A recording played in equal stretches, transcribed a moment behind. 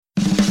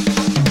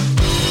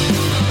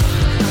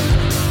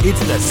It's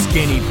the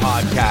Skinny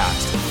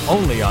Podcast,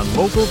 only on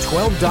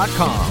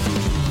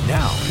Local12.com.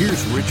 Now,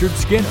 here's Richard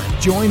Skinner,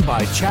 joined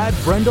by Chad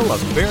Brendel of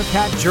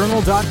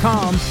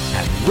BearcatJournal.com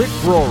and Rick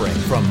Roaring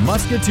from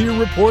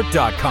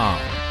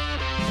MusketeerReport.com.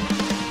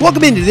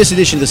 Welcome into this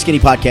edition of the Skinny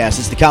Podcast.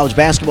 It's the college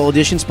basketball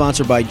edition,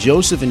 sponsored by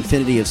Joseph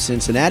Infinity of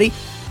Cincinnati.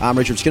 I'm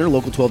Richard Skinner,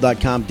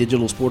 Local12.com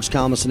digital sports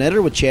columnist and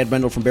editor, with Chad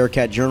Brendel from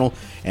Bearcat Journal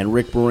and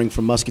Rick Roaring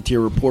from Musketeer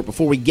Report.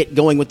 Before we get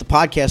going with the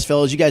podcast,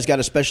 fellas, you guys got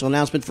a special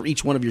announcement for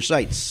each one of your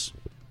sites.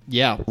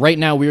 Yeah, right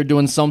now we are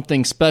doing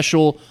something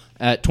special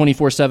at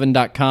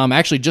 247.com.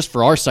 Actually, just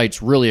for our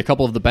sites, really, a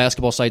couple of the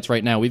basketball sites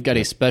right now, we've got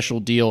a special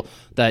deal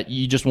that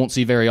you just won't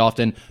see very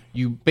often.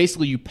 You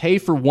pay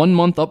for 1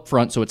 month up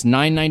front, so it's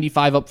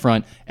 $9.95 up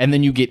front, and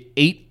then you get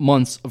 8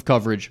 months of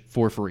coverage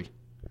for free.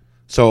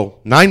 So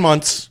 9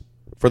 months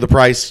for the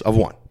price of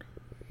one.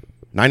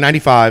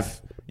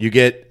 $9.95. You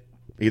get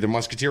either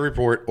Musketeer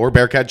Report or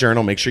Bearcat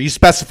Journal. Make sure you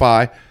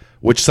specify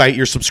which site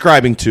you're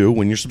subscribing to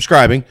when you're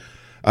subscribing.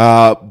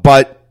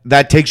 But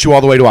that takes you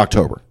all the way to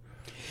October.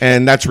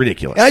 And that's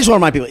ridiculous. And I just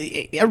want to remind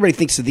people, everybody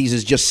thinks of these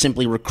as just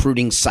simply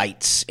recruiting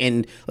sites.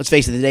 And let's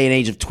face it, the day and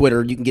age of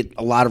Twitter, you can get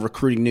a lot of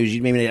recruiting news.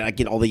 You may not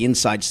get all the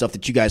inside stuff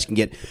that you guys can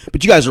get,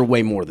 but you guys are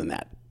way more than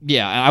that.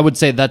 Yeah, I would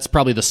say that's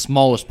probably the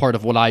smallest part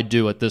of what I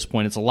do at this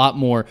point. It's a lot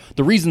more.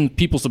 The reason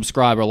people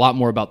subscribe are a lot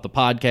more about the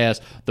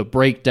podcast, the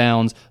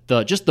breakdowns,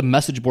 just the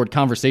message board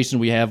conversation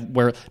we have,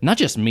 where not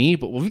just me,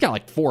 but we've got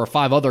like 4 or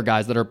 5 other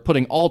guys that are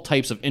putting all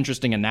types of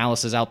interesting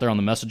analysis out there on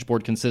the message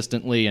board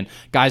consistently, and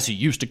guys who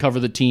used to cover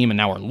the team and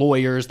now are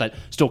lawyers that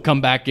still come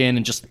back in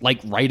and just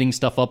like writing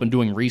stuff up and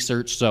doing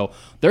research. So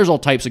there's all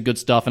types of good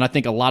stuff, and I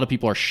think a lot of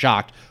people are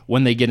shocked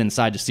when they get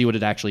inside to see what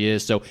it actually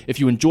is. So if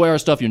you enjoy our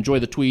stuff, you enjoy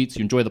the tweets,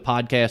 you enjoy the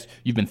podcast,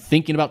 you've been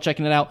thinking about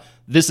checking it out,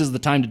 this is the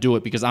time to do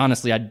it, because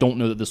honestly, I don't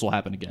know that this will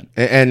happen again.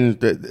 And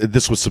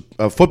this was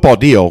a football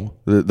deal.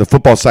 The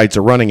football sites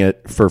are running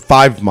it for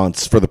 5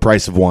 months for the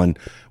price of one.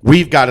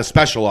 We've got a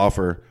special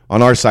offer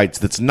on our sites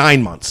that's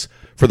 9 months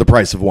for the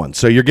price of one.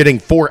 So you're getting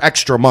 4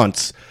 extra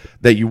months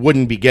that you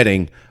wouldn't be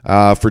getting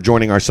for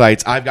joining our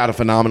sites. I've got a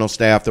phenomenal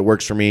staff that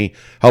works for me,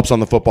 helps on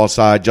the football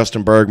side.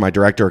 Justin Berg, my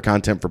director of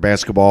content for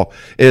basketball,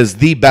 is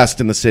the best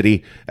in the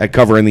city at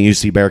covering the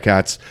UC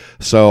Bearcats.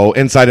 So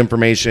inside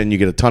information, you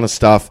get a ton of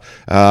stuff,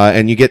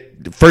 and you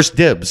get first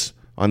dibs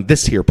on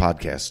this here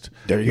podcast.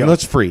 There you go.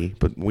 That's free,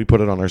 but we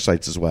put it on our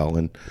sites as well,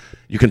 and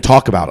you can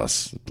talk about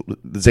us.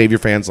 The Xavier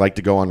fans like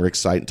to go on Rick's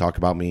site and talk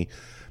about me.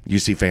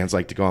 UC fans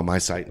like to go on my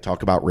site and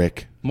talk about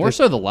Rick. More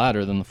so the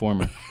latter than the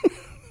former.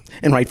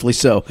 And rightfully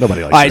so.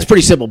 Nobody likes All right, Rick. it's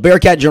pretty simple.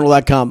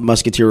 BearcatJournal.com,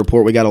 Musketeer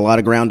Report. We got a lot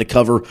of ground to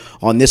cover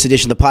on this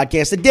edition of the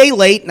podcast. A day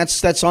late, and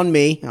that's on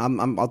me.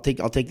 I'll take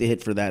the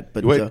hit for that.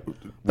 But Wait,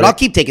 but I'll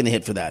keep taking the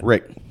hit for that.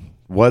 Rick,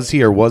 was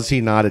he or was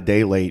he not a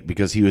day late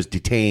because he was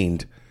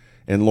detained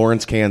in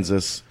Lawrence,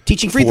 Kansas,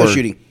 Teaching free throw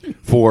shooting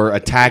for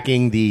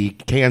attacking the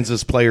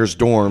Kansas players'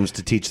 dorms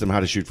to teach them how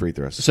to shoot free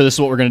throws? So this is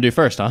what we're going to do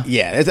first, huh?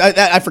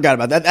 Yeah, I forgot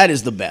about that. That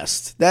is the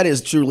best. That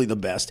is truly the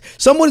best.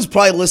 Someone's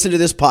probably listened to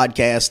this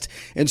podcast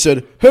and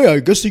said, "Hey, I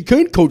guess he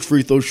can coach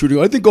free throw shooting.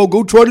 I think I'll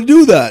go try to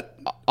do that."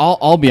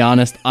 I'll be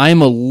honest.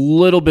 I'm a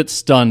little bit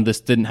stunned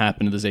this didn't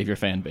happen to the Xavier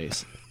fan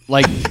base.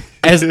 Like,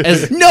 as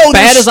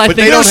bad as I think, but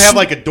they don't have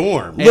like a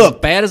dorm. As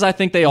bad as I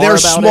think they are, they're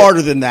about smarter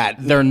it, than that.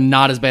 They're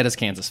not as bad as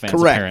Kansas fans.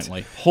 Correct.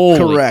 Apparently.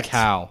 Holy Correct.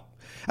 cow!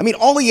 I mean,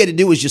 all he had to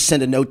do was just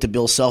send a note to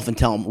Bill Self and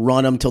tell him,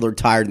 run them till they're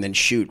tired and then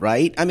shoot,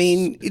 right? I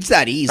mean, it's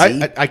that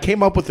easy. I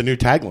came up with a new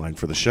tagline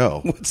for the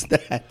show. What's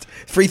that?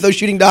 Free throw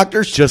shooting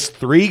doctors? Just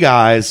 3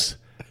 guys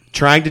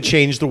trying to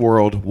change the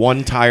world,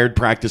 one tired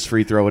practice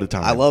free throw at a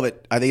time. I love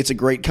it. I think it's a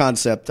great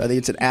concept. I think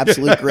it's an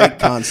absolute great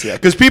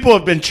concept. Because people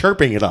have been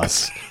chirping at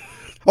us.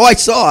 Oh, I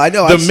saw.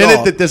 The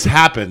minute that this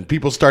happened,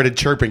 people started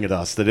chirping at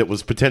us that it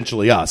was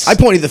potentially us. I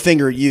pointed the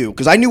finger at you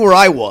because I knew where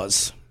I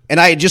was, and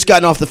I had just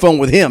gotten off the phone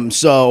with him,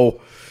 so...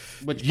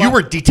 You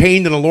were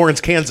detained in a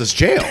Lawrence, Kansas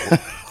jail.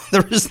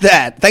 There is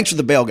that. Thanks for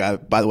the bail, guy.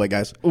 By the way,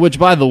 guys. Which,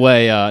 by the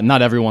way,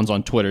 not everyone's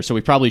on Twitter, so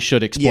we probably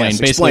should explain. Yes,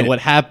 Basically, what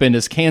happened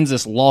is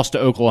Kansas lost to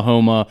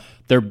Oklahoma.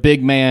 Their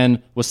big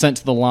man was sent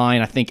to the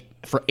line, I think,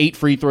 for 8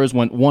 free throws,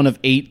 went 1 of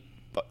 8,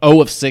 0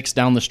 of 6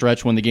 down the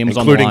stretch when the game was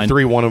on the line. Including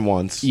 3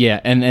 one-and-ones.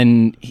 Yeah,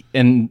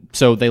 and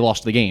so they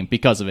lost the game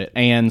because of it.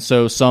 And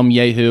so some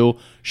yahoo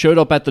showed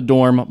up at the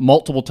dorm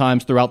multiple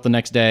times throughout the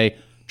next day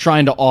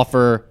trying to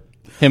offer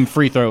him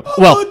free throw.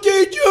 Well,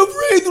 teach you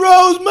free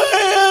throws,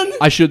 man.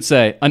 I should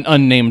say an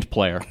unnamed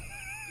player.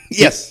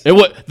 Yes.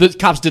 The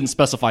cops didn't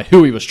specify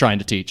who he was trying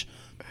to teach.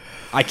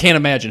 I can't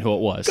imagine who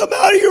it was. Come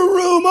out of your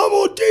room. I'm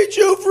going to teach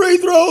you free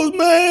throws,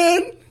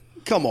 man.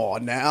 Come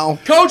on now.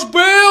 Coach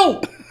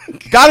Bill!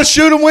 Gotta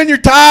shoot them when you're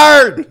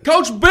tired.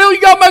 Coach Bill, you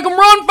gotta make them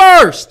run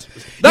first.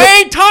 They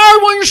ain't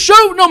tired when you're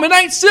shooting them. It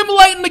ain't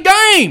simulating the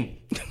game.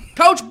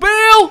 Coach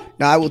Bill!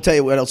 Now, I will tell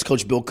you what else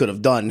Coach Bill could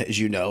have done, as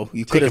you know.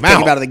 You could have him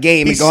taken him out out of the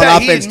game He and gone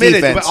said- he offense,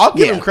 admitted, defense. But I'll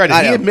give Yeah, him credit.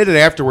 I He know. admitted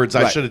afterwards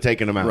I Right. should have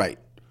taken him out. Right.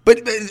 But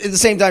at the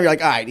same time, you're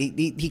like, all right,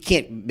 he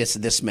can't miss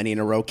this many in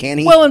a row, can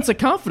he? Well, it's a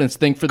confidence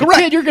thing for the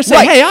Correct. kid. You're going to say,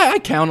 Right. hey, I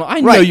count.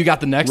 I know Right. you got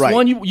the next Right.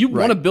 one. You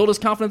want to Right. build his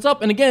confidence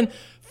up. And again,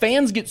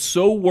 fans get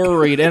so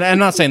worried, and I'm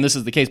not saying this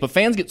is the case, but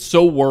fans get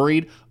so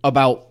worried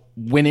about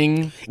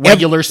winning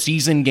regular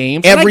season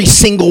games. Every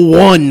single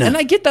one. And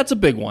I get that's a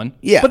big one.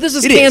 Yeah, but this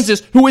is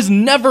Kansas, who has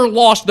never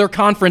lost their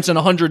conference in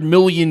 100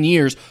 million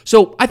years.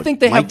 So I think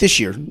they have this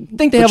year. I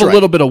think they have a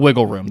little bit of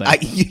wiggle room there.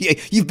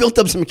 You've built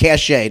up some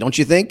cachet, don't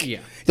you think? Yeah.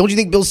 Don't you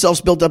think Bill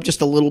Self's built up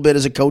just a little bit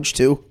as a coach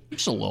too?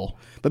 Just a little.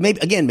 But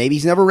maybe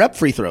he's never repped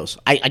free throws.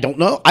 I don't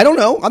know.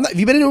 Have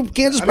you been into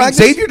Kansas practice?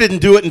 Xavier didn't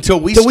do it until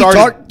we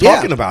started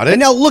talking about it. And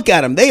now look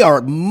at him. They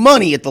are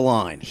money at the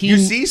line.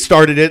 UC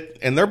started it,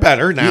 and they're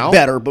better now.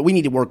 Better, but we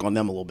need to work on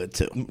them a little bit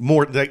too.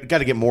 They got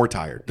to get more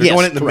tired. They're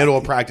doing it in the middle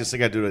of practice. They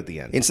got to do it at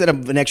the end. Instead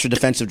of an extra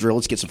defensive drill,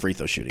 let's get some free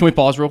throw shooting. Can we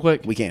pause real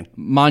quick? We can.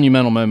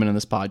 Monumental moment in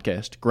this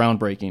podcast.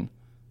 Groundbreaking.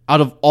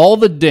 Out of all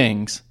the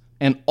dings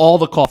and all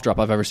the cough drop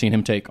I've ever seen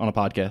him take on a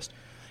podcast,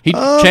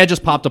 Chad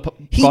just popped a cough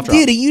drop.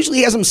 He did. He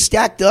usually has them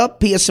stacked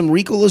up. He has some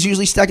Ricolas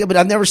usually stacked up, but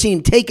I've never seen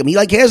him take them. He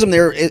has them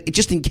there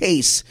just in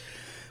case.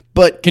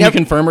 But can you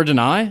confirm or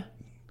deny?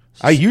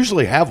 I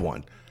usually have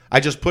one. I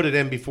just put it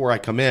in before I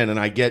come in, and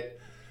I get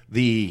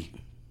the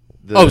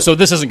so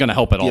this isn't going to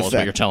help at all, is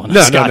what you're telling No,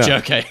 us. Gotcha,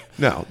 okay.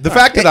 No. The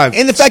fact that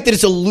and the fact that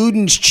it's a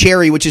Luden's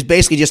cherry, which is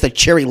basically just a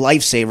cherry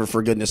lifesaver,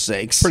 for goodness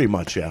sakes. Pretty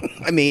much, yeah.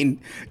 I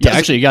mean... Yeah,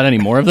 actually, you got any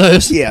more of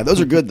those? Yeah,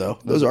 those are good, though.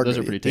 Those are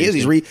pretty tasty.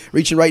 He's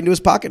reaching right into his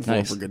pocket for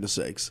him, for goodness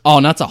sakes. Oh,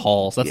 and that's a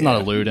Halls. That's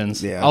not a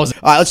Luden's. Yeah. All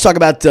right, let's talk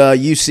about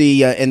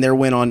UC and their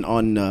win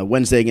on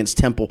Wednesday against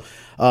Temple.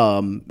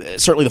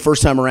 Certainly the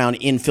first time around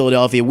in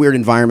Philadelphia. Weird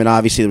environment,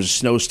 obviously. There was a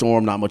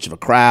snowstorm, not much of a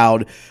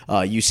crowd.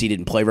 UC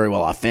didn't play very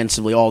well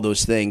offensively, all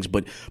those things.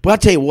 But I'll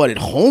tell you what, at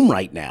home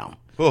right now,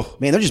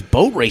 man, they're just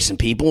boat racing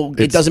people.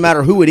 It doesn't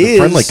matter who it is. The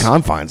friendly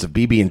confines of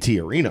BB&T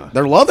Arena.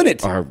 They're loving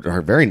it.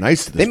 Are very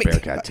nice to this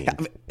Bearcat team.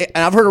 And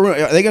I've heard,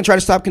 are they going to try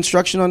to stop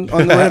construction on the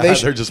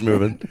renovation? They're just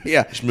moving.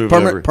 Yeah. Just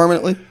moving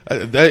permanently?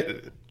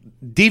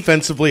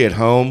 Defensively at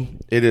home,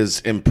 it is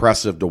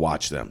impressive to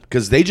watch them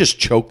because they just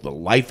choke the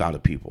life out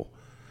of people.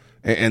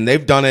 And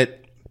they've done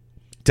it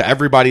to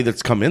everybody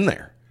that's come in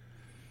there.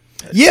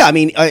 Yeah, I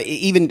mean,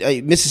 even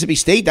Mississippi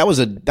State, that was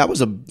a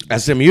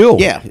SMU.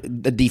 Yeah,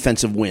 a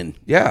defensive win.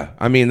 Yeah,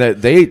 I mean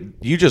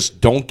you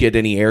just don't get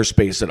any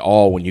airspace at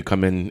all when you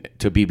come in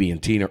to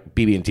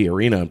BB&T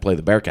Arena and play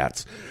the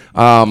Bearcats.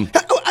 I'll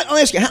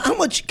ask you how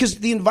much, because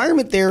the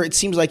environment there, it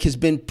seems like, has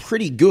been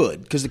pretty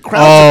good because the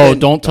crowd.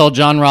 Don't tell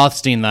John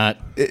Rothstein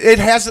that. It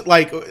hasn't,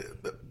 like,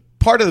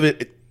 part of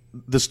it.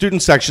 The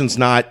student section's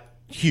not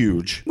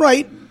huge,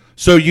 right?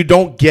 So you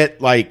don't get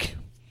like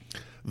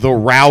the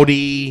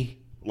rowdy,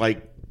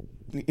 like,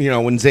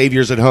 when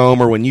Xavier's at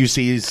home or when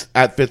UC's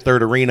at Fifth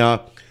Third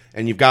Arena,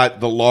 and you've got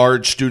the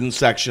large student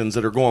sections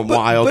that are going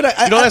wild. But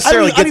you don't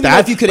necessarily get that. Know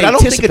if you could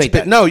anticipate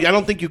that. No, I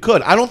don't think you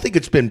could. I don't think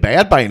it's been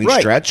bad by any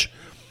stretch.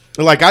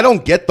 Like, I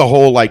don't get the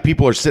whole, like,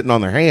 people are sitting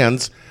on their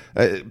hands.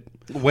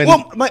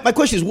 My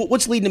question is,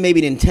 what's leading to maybe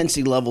an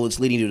intensity level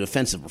that's leading to a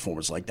defensive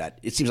performance like that?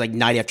 It seems like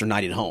night after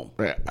night at home.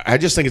 I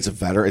just think it's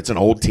it's an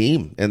old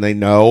team, and they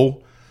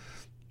know.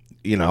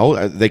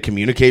 They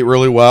communicate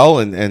really well,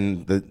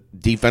 and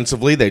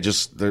defensively,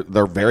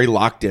 they're very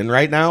locked in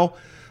right now.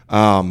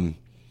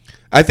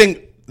 I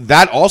think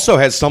that also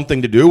has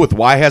something to do with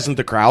why hasn't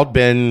the crowd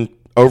been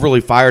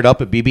overly fired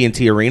up at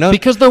BB&T Arena?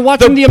 Because they're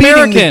watching the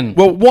American.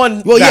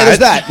 There's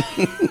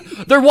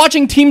that. They're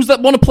watching teams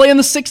that want to play in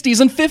the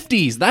 60s and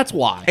 50s. That's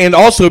why. And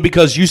also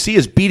because UC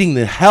is beating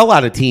the hell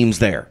out of teams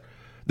there.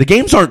 The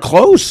games aren't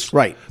close.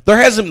 Right. There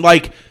hasn't,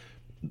 like,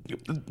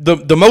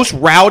 the most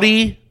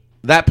rowdy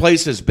that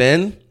place has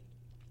been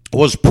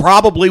was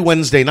probably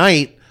Wednesday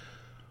night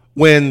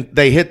when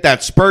they hit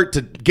that spurt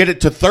to get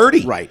it to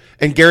 30. Right.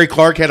 And Gary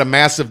Clark had a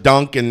massive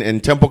dunk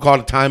and Temple caught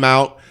a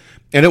timeout,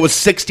 and it was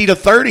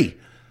 60-30.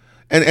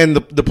 And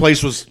the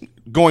place was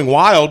going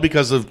wild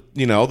because of,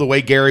 the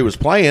way Gary was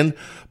playing.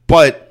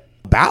 But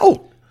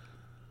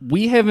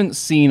we haven't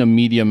seen a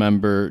media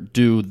member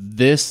do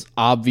this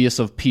obvious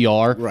of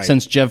PR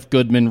since Jeff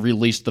Goodman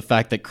released the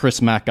fact that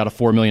Chris Mack got a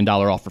 $4 million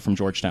offer from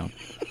Georgetown.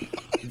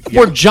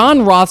 For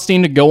John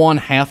Rothstein to go on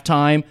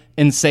halftime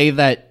and say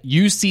that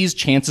UC's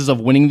chances of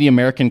winning the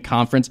American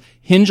Conference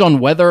hinge on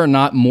whether or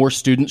not more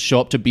students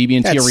show up to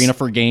BB&T Arena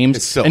for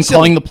games and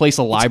calling the place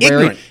a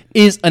library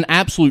is an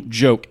absolute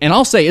joke. And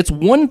I'll say it's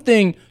one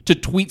thing to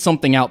tweet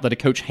something out that a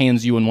coach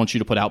hands you and wants you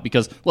to put out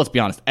because, let's be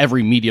honest,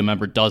 every media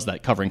member does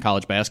that covering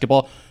college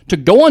basketball. To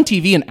go on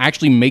TV and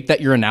actually make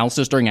that your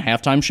analysis during a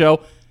halftime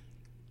show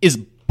is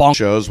bonkers.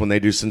 Shows when they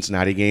do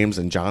Cincinnati games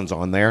and John's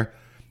on there,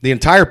 the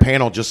entire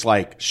panel just,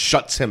 like,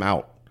 shuts him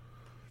out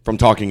from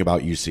talking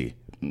about UC.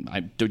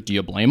 Do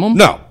you blame them?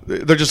 No.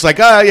 They're just like,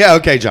 yeah,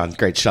 okay, John,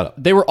 great, shut up.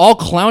 They were all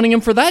clowning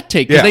him for that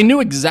take because they knew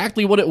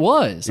exactly what it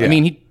was. Yeah. I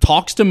mean, he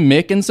talks to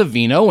Mick and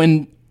Savino,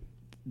 and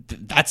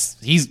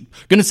he's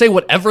going to say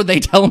whatever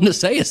they tell him to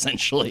say,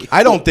 essentially.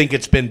 I don't think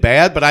it's been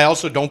bad, but I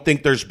also don't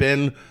think there's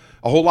been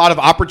a whole lot of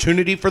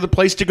opportunity for the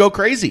place to go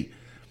crazy.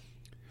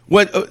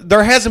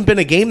 There hasn't been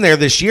a game there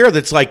this year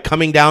that's like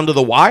coming down to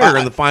the wire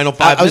in the final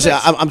 5 minutes.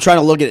 I'm trying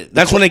to look at it.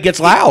 That's when it gets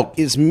loud.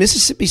 Is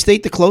Mississippi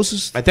State the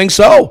closest? I think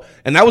so,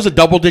 and that was a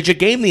double-digit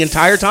game the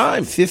entire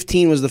time.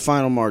 15 was the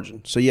final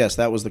margin. So yes,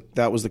 that was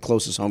the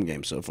closest home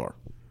game so far.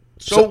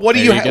 So what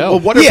do you? go.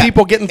 What are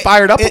people getting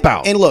fired up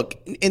about? And look,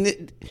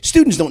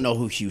 students don't know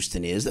who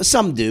Houston is.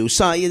 Some do,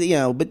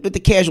 but the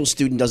casual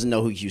student doesn't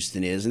know who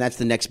Houston is, and that's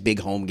the next big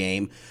home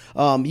game.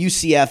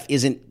 UCF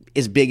isn't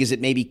as big as it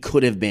maybe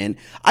could have been.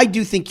 I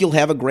do think you'll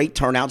have a great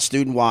turnout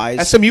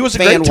student-wise. SMU was a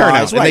great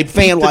turnout, right? And they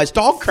fan-wise,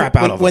 dog crap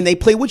out of them. When they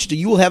play Wichita,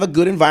 you will have a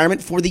good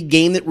environment for the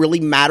game that really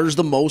matters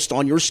the most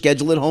on your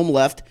schedule at home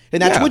left,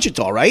 and that's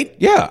Wichita, right?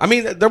 Yeah, I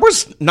mean, there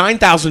was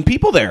 9,000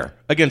 people there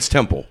against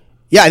Temple.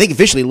 Yeah, I think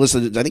officially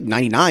listed,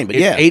 99, but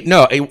yeah.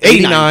 89.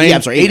 Yeah,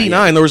 I'm sorry,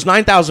 89. There was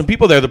 9,000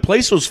 people there. The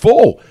place was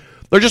full.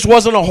 There just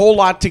wasn't a whole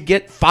lot to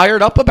get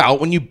fired up about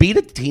when you beat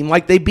a team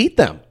like they beat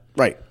them.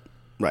 Right.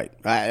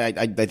 I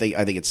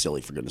think it's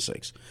silly, for goodness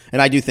sakes.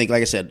 And I do think,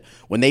 like I said,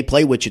 when they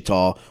play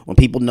Wichita, when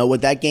people know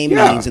what that game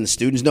means and the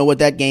students know what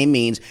that game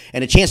means,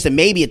 and a chance to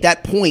maybe at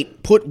that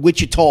point put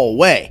Wichita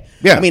away.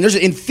 Yeah. I mean,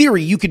 in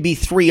theory, you could be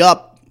 3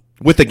 up.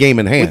 With the game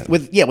in hand.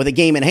 With a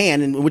game in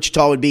hand, and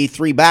Wichita would be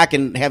 3 back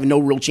and have no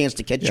real chance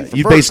to catch you.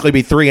 You'd basically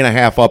be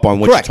 3.5 up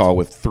on Wichita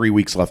with 3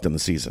 weeks left in the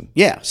season.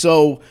 Yeah,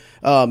 so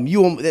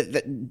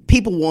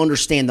people will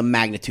understand the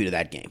magnitude of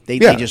that game. They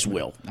just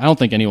will. I don't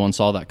think anyone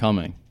saw that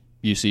coming.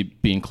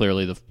 UC being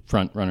clearly the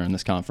front runner in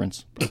this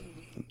conference.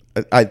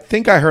 I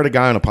think I heard a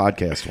guy on a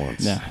podcast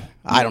once. Yeah.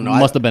 I don't know.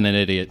 Must have been an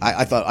idiot.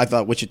 I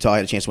thought Wichita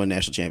had a chance to win a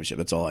national championship.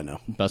 That's all I know.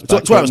 Best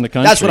backcourt in the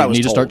country. That's what I was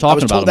need told. to start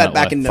talking I was told about that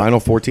back in Final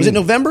 14. Was it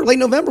November? Late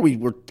November?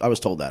 I was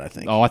told that. I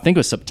think. Oh, I think it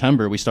was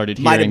September. We started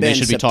Might have hearing they been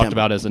should be September. talked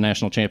about as a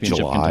national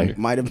championship contender.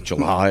 Might have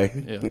July.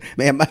 Yeah.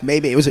 Man,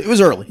 maybe it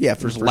was early. Yeah,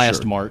 for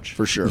Last sure. March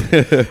For sure.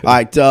 All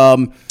right.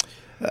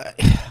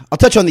 I'll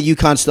touch on the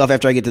UConn stuff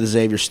after I get to the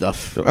Xavier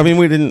stuff. I mean,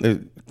 we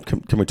didn't.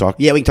 Can we talk?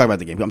 Yeah, we can talk about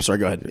the game. I'm sorry.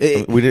 Go ahead.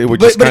 It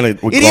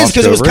is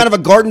because it was kind of a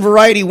garden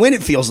variety win.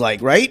 It feels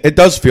like, right? It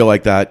does feel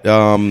like that.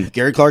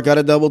 Gary Clark got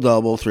a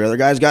double-double. 3 other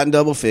guys got in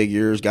double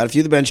figures. Got a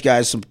few of the bench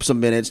guys some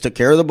minutes. Took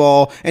care of the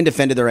ball and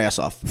defended their ass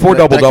off. 4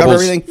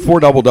 double-doubles. 4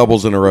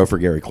 double-doubles in a row for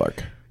Gary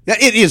Clark. Yeah,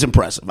 it is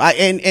impressive.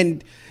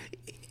 I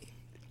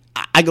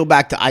go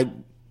back to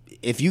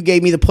if you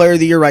gave me the player of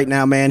the year right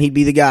now, man, he'd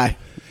be the guy.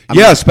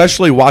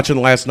 Especially watching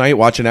last night,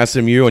 watching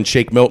SMU and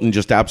Shake Milton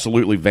just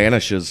absolutely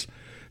vanishes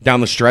down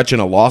the stretch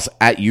in a loss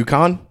at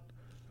UConn.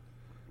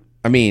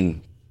 I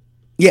mean,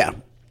 yeah,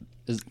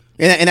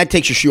 and that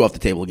takes your shoe off the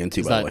table again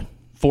too. By the way,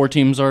 4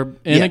 teams are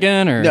in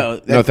again, or no.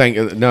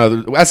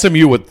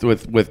 SMU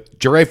with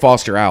Jere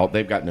Foster out,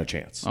 they've got no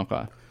chance.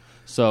 Okay,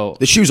 so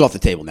the shoe's off the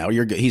table now.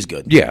 You're good. He's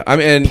good. Yeah, I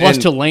mean, plus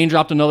Tulane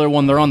dropped another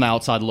one. They're on the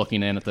outside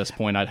looking in at this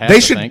point. I'd have they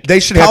to should think. they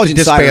should have to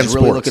disband sports.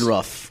 Really looking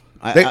rough.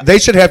 They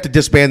should have to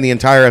disband the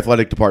entire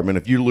athletic department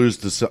if you lose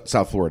to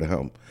South Florida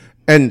home.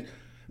 And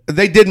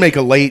they did make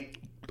a late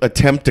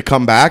attempt to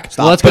come back.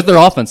 Well, that's because their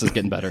offense is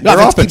getting better.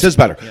 Their offense is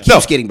better. Yeah.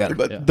 It's getting better.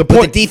 But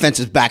the defense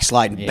is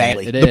backsliding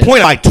badly. The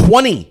point by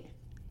 20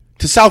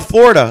 to South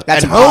Florida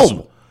that's at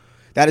impossible. home.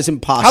 That is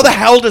impossible. How the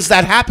hell does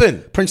that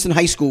happen? Princeton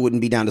High School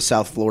wouldn't be down to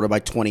South Florida by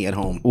 20 at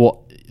home.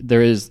 Well,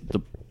 there is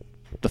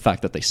the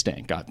fact that they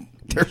stink.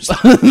 There's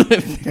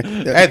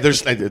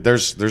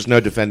no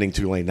defending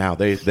Tulane now.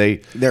 There is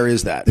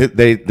that.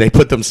 They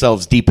put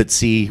themselves deep at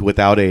sea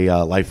without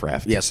a life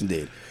raft. Yes,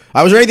 indeed.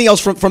 Was there anything else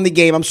from the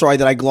game? I'm sorry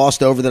that I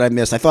glossed over that I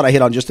missed. I thought I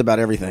hit on just about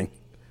everything.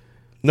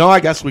 No,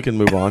 I guess we can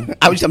move on.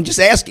 I'm just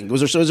asking.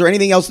 Was there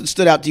anything else that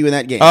stood out to you in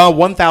that game?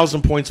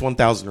 1,000 points,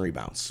 1,000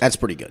 rebounds. That's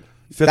pretty good.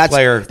 Fifth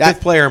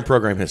player in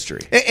program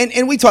history.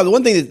 And we talk. The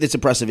one thing that's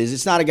impressive is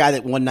it's not a guy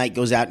that one night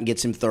goes out and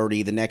gets him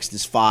 30, the next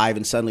is 5,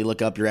 and suddenly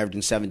look up you're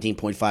averaging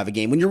 17.5 a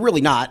game when you're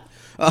really not.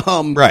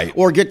 Right.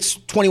 Or gets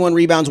 21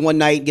 rebounds one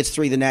night, gets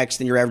 3 the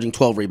next, and you're averaging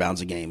 12 rebounds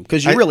a game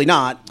because you're really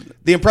not.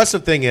 The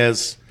impressive thing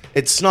is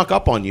it snuck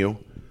up on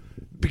you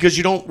because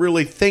you don't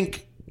really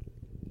think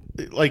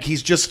like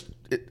he's just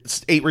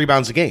 8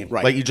 rebounds a game.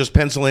 Right. Like you just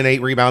pencil in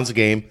 8 rebounds a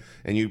game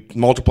and you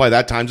multiply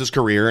that times his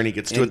career and he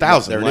gets to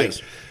 1,000. There it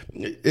is.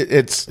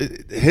 It's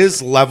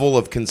his level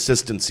of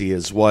consistency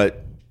is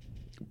what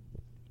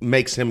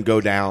makes him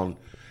go down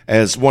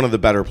as one of the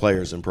better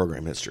players in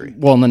program history.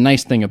 Well, and the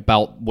nice thing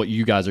about what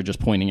you guys are just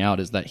pointing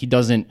out is that he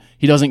doesn't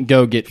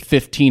go get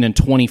 15 and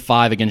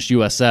 25 against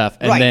USF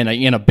and then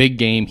in a big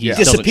game he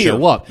doesn't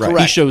show up.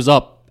 Right. He shows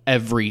up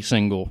every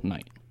single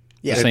night.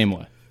 Yeah. The same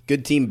way.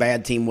 Good team,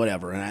 bad team,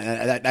 whatever.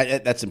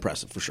 And that's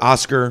impressive for sure.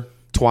 Oscar,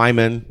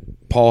 Twyman,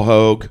 Paul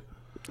Hogue.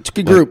 It's a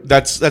good group.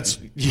 That's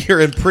you're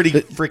in pretty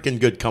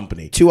freaking good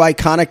company. 2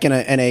 iconic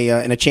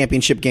and a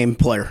championship game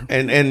player.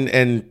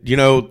 And you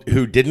know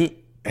who didn't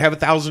have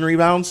 1,000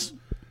 rebounds?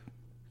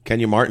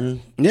 Kenya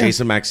Martin,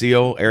 Jason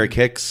Maxiel, Eric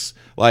Hicks,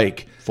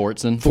 like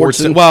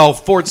Fortson. Well,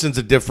 Fortson's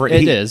a different.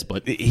 It is,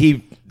 but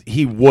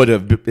he would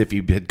have if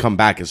he had come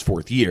back his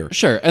 4th year.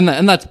 Sure, and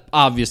that's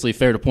obviously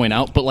fair to point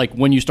out. But like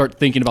when you start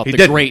thinking about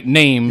great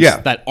names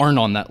that aren't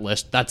on that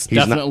list, that's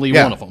definitely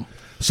one of them.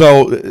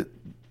 So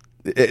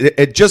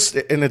it just,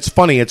 and it's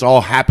funny, it's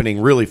all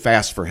happening really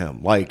fast for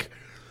him. Like,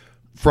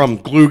 from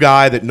glue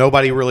guy that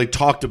nobody really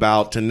talked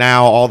about to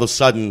now all of a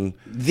sudden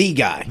the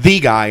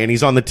guy, and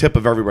he's on the tip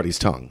of everybody's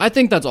tongue. I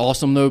think that's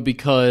awesome, though,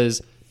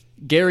 because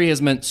Gary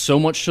has meant so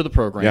much to the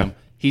program. Yeah.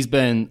 He's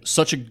been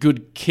such a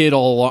good kid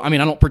all along. I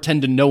mean, I don't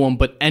pretend to know him,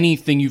 but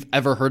anything you've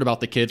ever heard about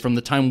the kid from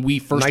the time we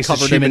first Nicest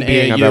covered him in human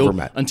being I've ever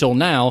met. AAU until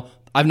now,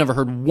 I've never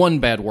heard one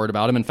bad word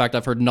about him. In fact,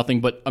 I've heard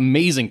nothing but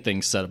amazing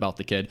things said about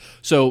the kid.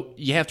 So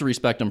you have to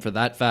respect him for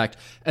that fact.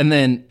 And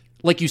then,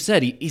 like you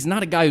said, he's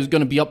not a guy who's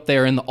going to be up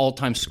there in the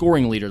all-time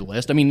scoring leader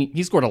list. I mean,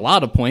 he scored a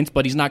lot of points,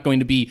 but he's not going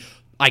to be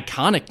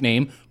iconic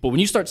name. But when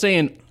you start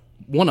saying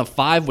 1 of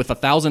 5 with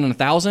 1,000 and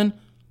 1,000,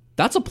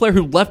 that's a player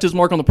who left his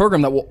mark on the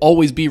program that will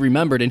always be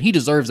remembered, and he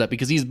deserves that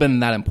because he's been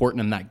that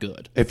important and that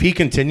good. If he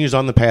continues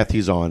on the path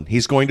he's on,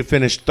 he's going to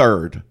finish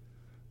 3rd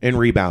in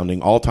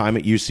rebounding all time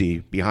at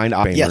UC behind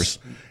Famers, Yes.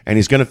 and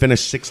he's going to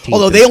finish 16th.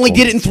 Although they only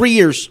did it in 3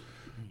 years.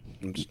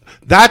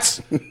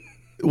 That's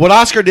what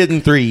Oscar did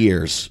in 3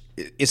 years.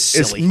 It's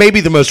silly. It's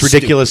maybe the most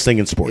ridiculous thing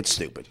in sports. It's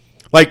stupid.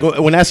 Like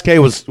when SK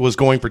was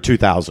going for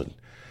 2,000,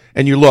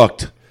 and you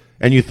looked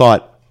and you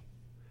thought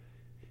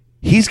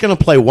he's going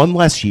to play one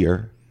less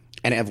year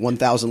And have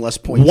 1,000 less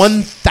points.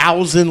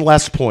 1,000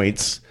 less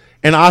points,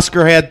 and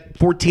Oscar had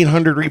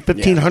 1,400,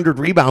 1,500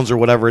 rebounds or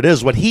whatever it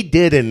is. What he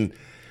did in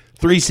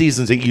 3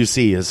 seasons at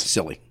UC is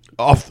Silly.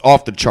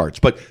 off the charts.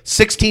 But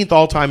 16th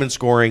all time in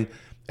scoring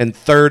and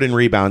 3rd in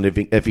rebound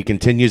if he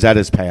continues at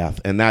his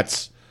path, and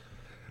that's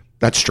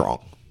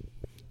strong.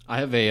 I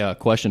have a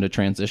question to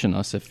transition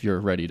us if you're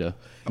ready to.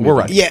 We're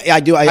ready. Yeah, I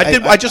do.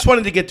 I just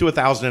wanted to get to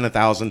 1,000 and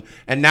 1,000,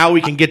 and now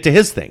we can get to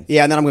his thing.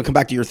 Yeah, and then I'm going to come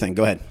back to your thing.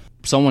 Go ahead.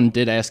 Someone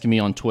did ask me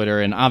on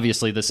Twitter, and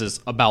obviously this is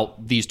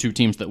about these two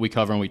teams that we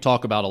cover and we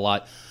talk about a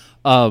lot,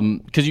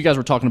 because you guys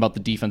were talking about the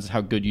defense and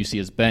how good UC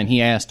has been.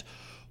 He asked,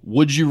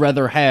 would you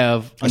rather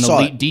have an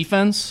elite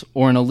defense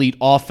or an elite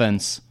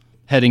offense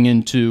heading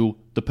into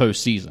the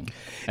postseason?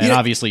 And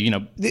obviously,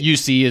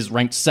 UC is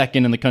ranked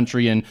 2nd in the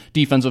country in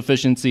defensive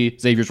efficiency.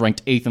 Xavier's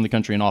ranked 8th in the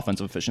country in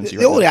offensive efficiency.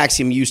 The old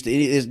axiom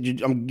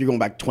you're going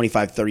back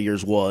 25, 30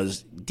 years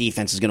was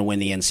defense is going to win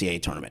the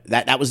NCAA tournament.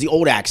 That was the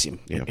old axiom.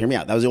 Yeah. Hear me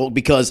out. That was the old,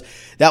 because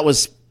that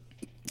was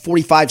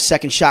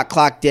 45-second shot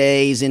clock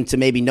days into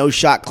maybe no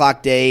shot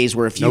clock days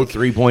where if you... No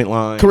 3-point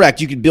line.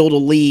 Correct. You could build a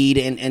lead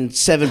and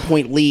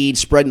 7-point lead,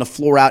 spreading the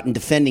floor out and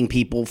defending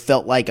people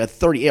felt like a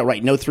 30... Yeah,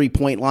 right. No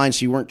 3-point line,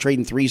 so you weren't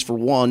trading threes for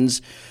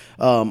ones.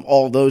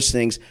 All those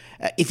things.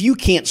 If you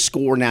can't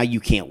score now,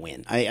 you can't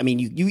win. I mean,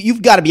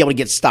 you've got to be able to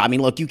get stopped. I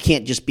mean, look, you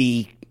can't just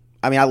be...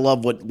 I mean, I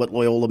love what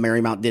Loyola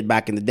Marymount did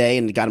back in the day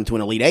and got him to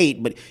an Elite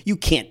 8, but you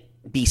can't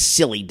be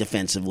silly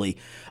defensively.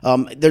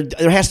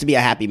 There has to be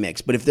a happy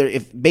mix. But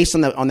if based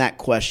on that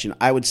question,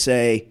 I would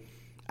say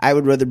I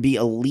would rather be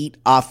elite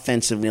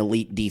offensively and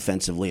elite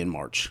defensively in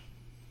March.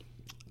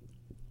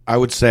 I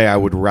would say I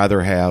would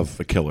rather have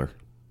a killer.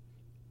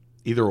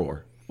 Either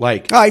or.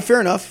 Like, all right, fair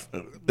enough.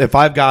 If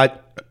I've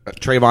got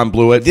Trayvon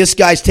Blewett, this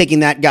guy's taking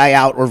that guy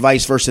out, or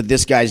vice versa.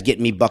 This guy's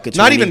getting me buckets.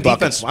 Not even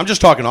defense. I'm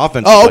just talking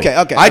offense. Oh, okay.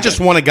 I just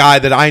want a guy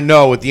that I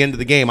know at the end of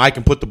the game I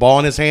can put the ball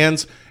in his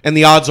hands, and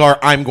the odds are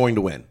I'm going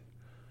to win.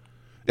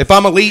 If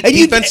I'm elite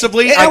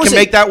defensively, I can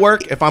make that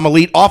work. If I'm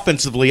elite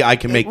offensively, I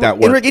can make that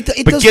work. Rick,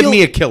 but give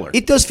me a killer.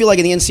 It does feel like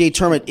in the NCAA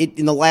tournament,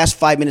 in the last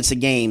 5 minutes of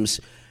games,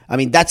 I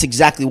mean, that's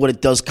exactly what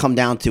it does come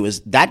down to,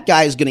 is that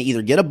guy is going to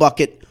either get a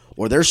bucket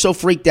or they're so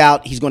freaked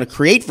out he's going to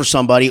create for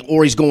somebody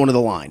or he's going to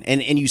the line.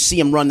 And you see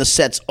him run the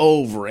sets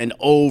over and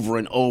over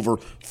and over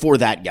for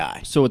that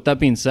guy. So with that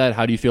being said,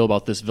 how do you feel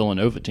about this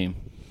Villanova team?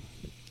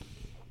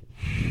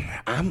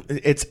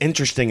 It's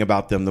interesting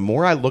about them. The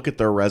more I look at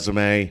their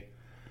resume,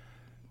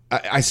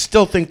 I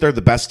still think they're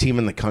the best team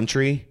in the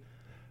country,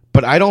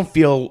 but I don't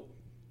feel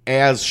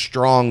as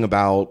strong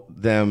about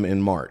them in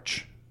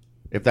March,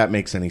 if that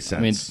makes any sense.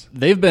 I mean,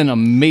 they've been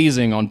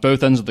amazing on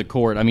both ends of the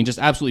court. I mean, just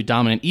absolutely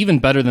dominant, even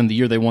better than the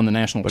year they won the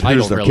national title.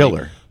 Who's their really.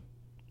 Killer?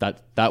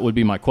 That would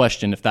be my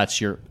question if that's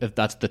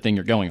the thing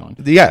you're going on.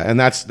 Yeah, and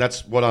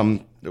that's what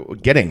I'm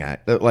getting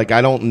at. Like,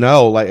 I don't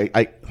know.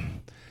 Like,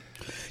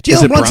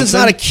 Jalen Brunson's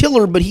not a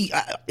killer, but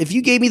if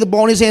you gave me the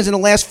ball in his hands in the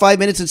last 5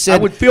 minutes and said, I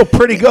would feel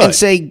pretty good. And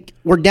say,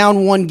 we're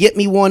down 1, get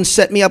me 1,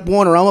 set me up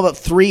 1, or I'm up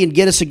 3 and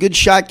get us a good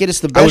shot, get us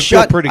the best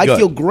shot, I'd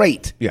feel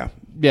great. Yeah.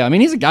 Yeah, I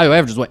mean, he's a guy who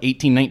averages,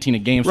 18, 19 a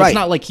game, so right. It's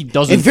not like he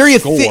doesn't and score.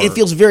 It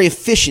feels very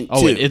efficient, too.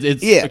 Oh,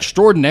 it's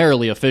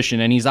extraordinarily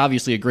efficient, and he's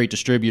obviously a great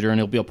distributor, and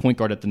he'll be a point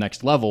guard at the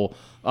next level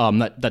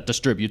that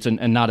distributes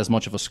and not as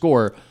much of a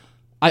scorer.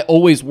 I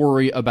always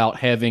worry about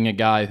having a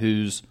guy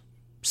who's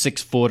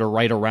 6 foot or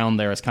right around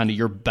there as kind of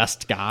your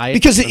best guy,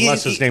 because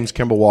unless his name's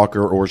Kemba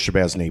Walker or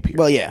Shabazz Napier.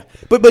 Well, yeah,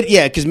 but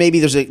yeah, because maybe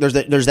there's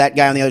that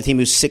guy on the other team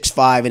who's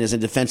 6'5" and is a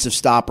defensive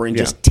stopper and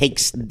just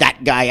takes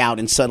that guy out,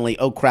 and suddenly,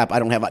 oh crap, I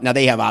don't have. Now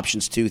they have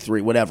options 2,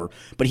 3, whatever,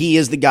 but he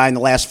is the guy in the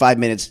last 5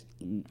 minutes.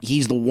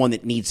 He's the one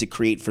that needs to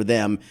create for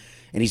them,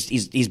 and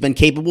he's been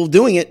capable of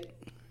doing it.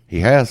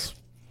 He has.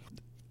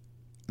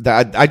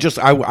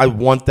 I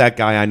want that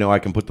guy. I know I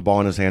can put the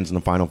ball in his hands in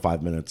the final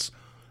 5 minutes.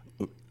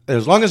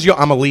 As long as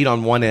I'm a lead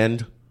on one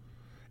end,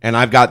 and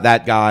I've got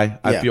that guy,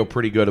 I Yeah. feel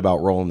pretty good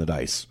about rolling the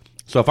dice.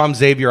 So if I'm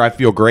Xavier, I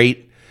feel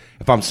great.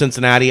 If I'm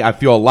Cincinnati, I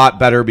feel a lot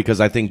better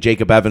because I think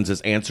Jacob Evans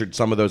has answered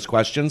some of those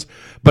questions,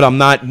 but I'm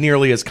not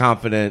nearly as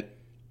confident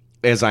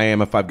as I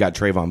am if I've got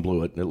Trayvon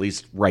Blewett, at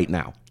least right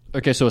now.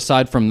 Okay, so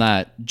aside from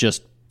that,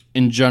 just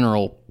in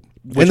general,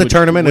 In the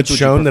tournament, it's which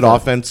would you shown that prefer?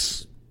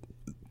 offense,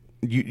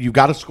 you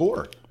got to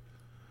score.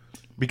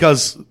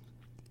 Because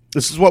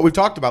this is what we've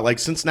talked about. Like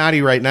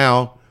Cincinnati right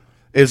now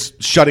is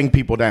shutting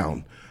people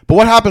down. But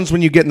what happens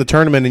when you get in the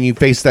tournament and you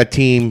face that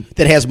team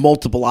That has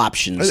multiple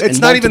options. It's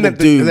and not even multiple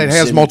that dudes that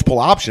has and- multiple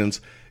options.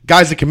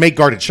 Guys that can make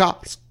guarded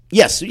shots.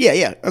 Yes,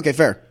 yeah. Okay,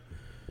 fair.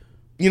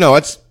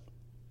 It's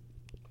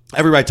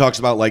everybody talks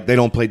about like they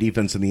don't play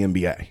defense in the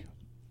NBA.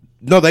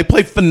 No, they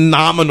play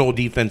phenomenal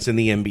defense in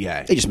the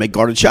NBA. They just make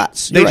guarded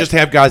shots. They You're just right.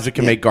 have guys that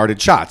can make guarded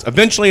shots.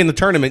 Eventually in the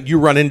tournament, you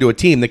run into a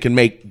team that can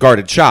make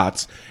guarded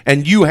shots,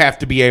 and you have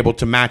to be able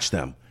to match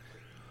them.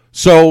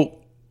 So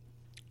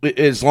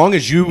as long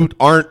as you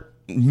aren't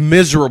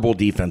miserable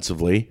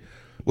defensively,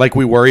 like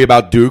we worry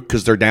about Duke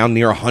because they're down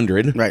near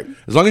 100. Right.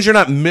 As long as you're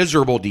not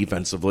miserable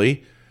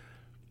defensively,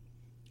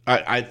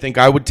 I think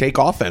I would take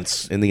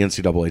offense in the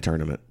NCAA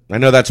tournament. I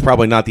know that's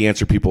probably not the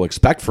answer people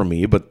expect from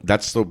me, but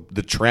that's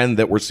the trend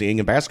that we're seeing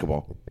in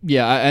basketball.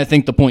 Yeah, I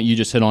think the point you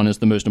just hit on is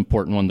the most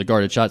important one, the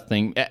guarded shot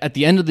thing. At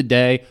the end of the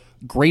day,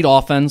 great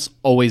offense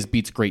always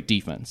beats great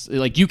defense.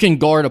 Like, you can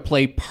guard a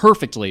play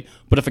perfectly,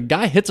 but if a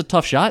guy hits a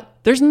tough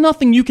shot, there's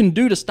nothing you can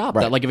do to stop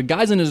that. Like, if a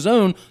guy's in his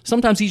zone,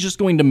 sometimes he's just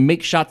going to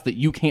make shots that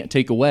you can't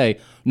take away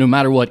no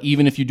matter what,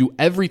 even if you do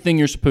everything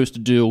you're supposed to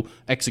do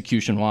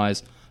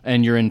execution-wise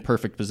and you're in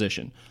perfect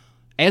position.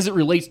 As it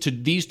relates to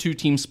these two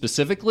teams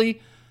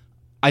specifically,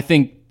 I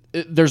think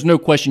there's no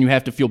question you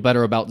have to feel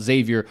better about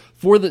Xavier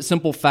for the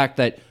simple fact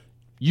that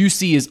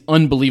UC is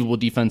unbelievable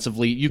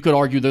defensively. You could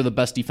argue they're the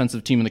best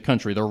defensive team in the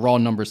country. Their raw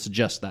numbers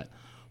suggest that.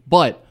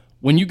 But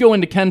when you go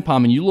into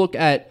KenPom and you look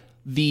at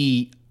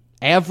the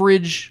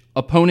average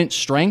opponent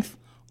strength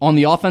on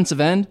the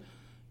offensive end,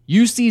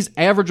 UC's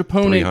average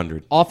opponent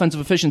 300. offensive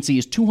efficiency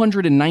is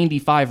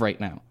 295 right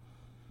now.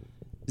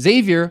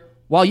 Xavier,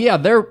 while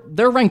they're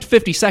ranked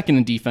 52nd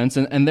in defense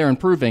and they're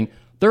improving,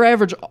 their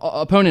average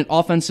opponent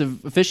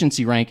offensive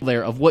efficiency rank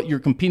there of what you're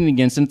competing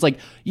against, and it's like,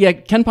 yeah,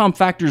 KenPom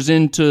factors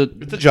into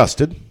It's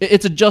adjusted.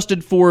 It's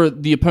adjusted for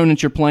the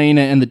opponent you're playing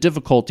and the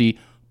difficulty,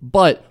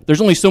 but there's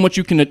only so much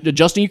you can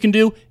adjusting you can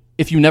do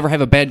if you never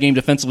have a bad game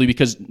defensively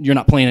because you're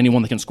not playing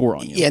anyone that can score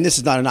on you. Yeah, and this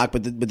is not a knock,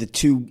 but the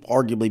two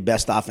arguably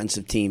best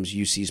offensive teams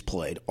UC's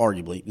played,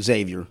 arguably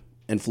Xavier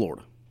and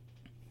Florida.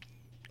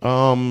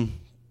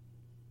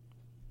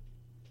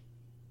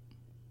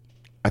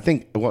 I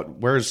think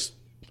where's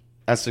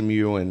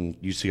SMU and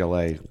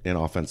UCLA in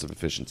offensive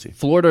efficiency?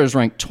 Florida is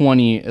ranked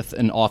 20th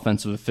in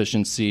offensive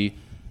efficiency.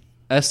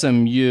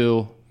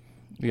 SMU,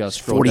 we got to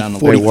scroll down a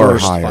little bit.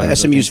 41st.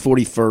 SMU's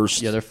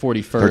 41st. Yeah, they're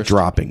 41st. They're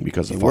dropping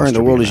because of Where in the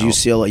Foster world is being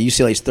out. UCLA?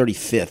 UCLA's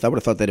 35th. I would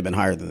have thought they'd have been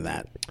higher than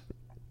that.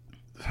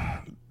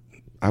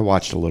 I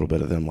watched a little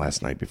bit of them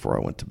last night before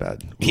I went to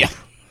bed. Yeah.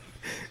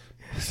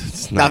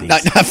 It's Not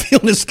not, easy.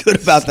 feeling as good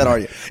about that, are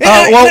you?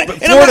 But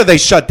Florida, they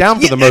shut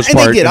down for the most and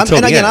part. they did. Until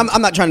And the again, end.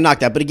 I'm not trying to knock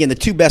that, but again, the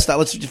two best.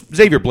 Let's just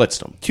Xavier blitzed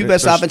them. two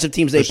best offensive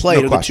teams they there's played no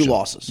are the question. two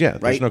losses. Yeah,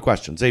 right? there's no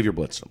question. Xavier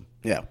blitzed them.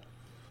 Yeah.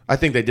 I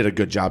think they did a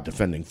good job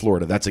defending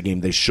Florida. That's a game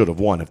they should have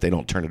won if they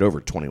don't turn it over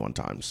 21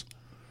 times.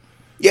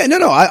 Yeah, no.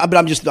 But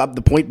I'm just the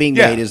point being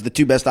Yeah. made is the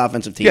two best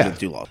offensive teams Yeah. are the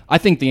two losses. I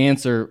think the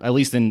answer, at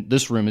least in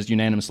this room, is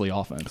unanimously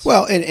offense.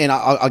 Well, and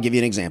I'll give you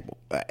an example.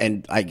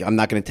 And I'm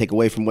not going to take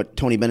away from what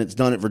Tony Bennett's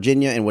done at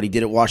Virginia and what he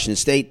did at Washington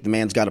State. The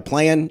man's got a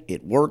plan.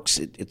 It works.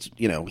 It's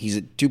he's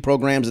at two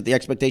programs that the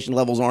expectation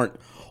levels aren't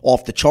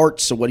off the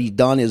charts. So what he's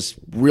done is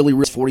really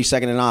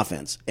 42nd in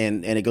offense.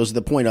 And it goes to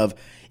the point of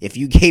if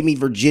you gave me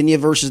Virginia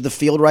versus the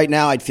field right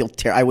now, I'd feel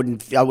I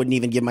wouldn't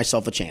even give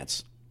myself a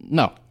chance.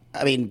 No.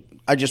 I mean,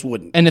 I just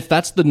wouldn't. And if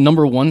that's the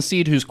number one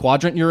seed whose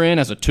quadrant you're in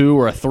as a 2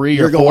 or a 3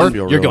 You're or 4, going-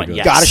 you're going, good.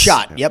 yes. Got a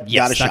shot. Yep, Yes,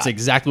 got a shot. that's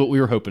exactly what we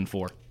were hoping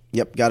for.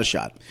 Yep, got a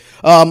shot.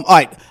 All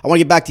right, I want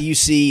to get back to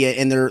UC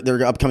and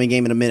their upcoming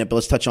game in a minute, but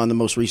let's touch on the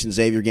most recent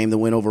Xavier game, the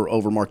win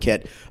over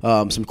Marquette.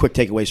 Some quick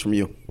takeaways from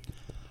you.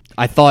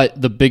 I thought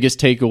the biggest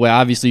takeaway,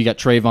 obviously, you got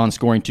Trayvon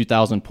scoring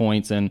 2,000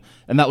 points, and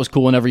that was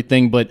cool and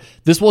everything. But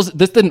this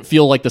didn't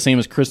feel like the same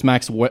as Chris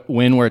Mack's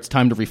win, where it's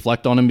time to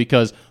reflect on him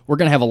because we're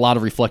going to have a lot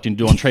of reflecting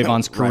to do on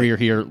Trayvon's career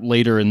here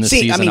later in this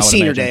season. I mean, would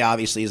Senior imagine. Day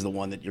obviously is the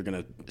one that you're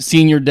going to.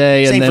 Senior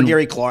Day, Same and then for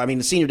Gary Clark. I mean,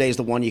 the Senior Day is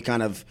the one you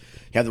kind of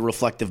have the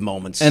reflective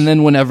moments. and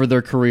then whenever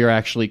their career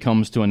actually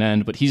comes to an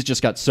end. But he's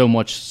just got so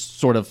much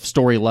sort of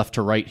story left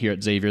to write here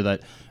at Xavier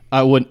that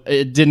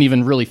it didn't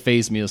even really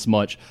faze me as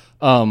much.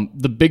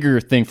 The bigger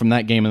thing from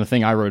that game and the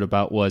thing I wrote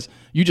about was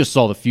you just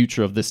saw the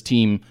future of this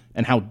team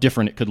and how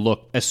different it could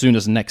look as soon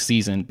as next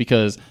season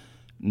because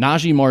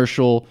Najee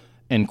Marshall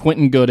and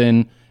Quentin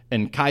Gooden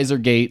and Kaiser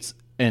Gates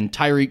and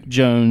Tyreek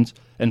Jones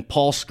and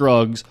Paul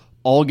Scruggs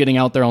all getting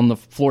out there on the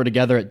floor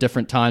together at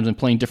different times and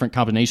playing different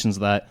combinations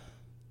of that.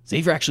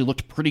 Xavier actually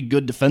looked pretty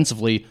good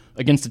defensively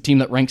against a team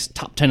that ranks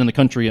top 10 in the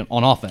country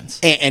on offense.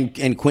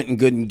 And Quentin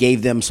Gooden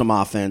gave them some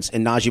offense,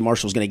 and Najee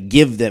Marshall is going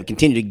to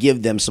continue to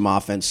give them some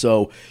offense.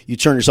 So you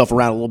turn yourself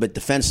around a little bit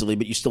defensively,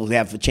 but you still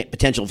have the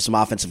potential of some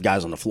offensive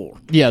guys on the floor.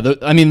 Yeah,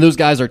 those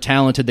guys are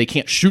talented. They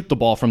can't shoot the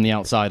ball from the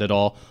outside at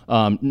all.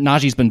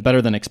 Najee's been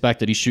better than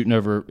expected. He's shooting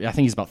over, I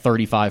think he's about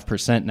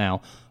 35%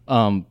 now.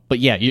 But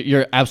yeah,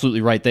 you're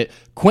absolutely right that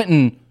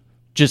Quentin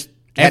just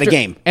had a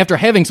game after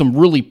having some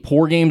really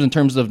poor games in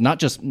terms of not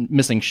just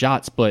missing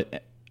shots,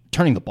 but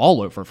turning the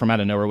ball over from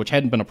out of nowhere, which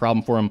hadn't been a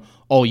problem for him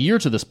all year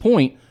to this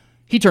point.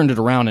 He turned it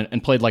around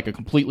and played like a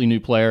completely new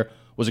player,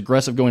 was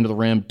aggressive going to the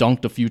rim,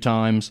 dunked a few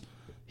times.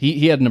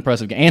 He had an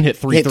impressive game and hit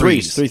three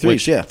threes. Three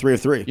threes, yeah, 3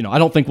 of 3. I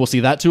don't think we'll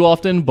see that too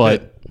often,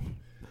 but...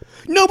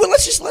 No, but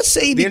let's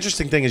say... The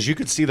interesting thing is you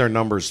could see their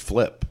numbers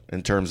flip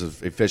in terms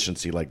of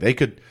efficiency. Like they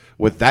could,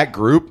 with that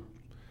group,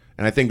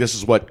 and I think this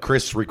is what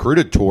Chris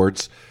recruited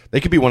towards, they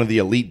could be one of the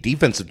elite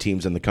defensive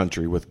teams in the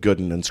country with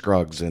Gooden and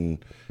Scruggs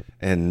and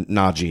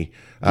Najee.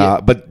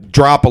 But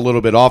drop a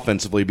little bit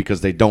offensively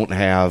because they don't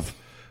have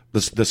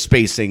the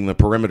spacing, the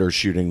perimeter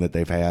shooting that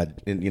they've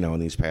had in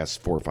these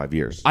past 4 or 5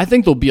 years. I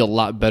think they'll be a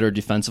lot better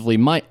defensively.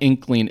 My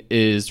inkling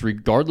is,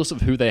 regardless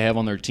of who they have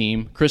on their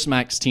team, Chris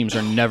Mack's teams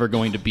are never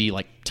going to be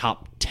like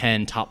top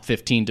 10, top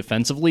 15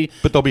 defensively.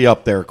 But they'll be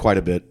up there quite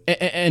a bit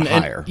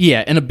higher.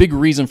 And a big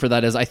reason for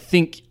that is I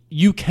think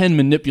you can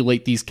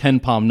manipulate these Ken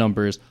Pom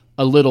numbers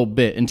a little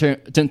bit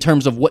in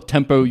terms of what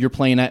tempo you're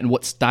playing at and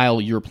what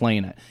style you're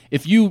playing at.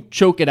 If you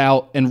choke it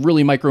out and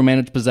really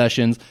micromanage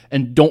possessions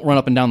and don't run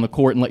up and down the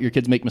court and let your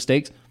kids make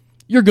mistakes,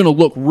 you're going to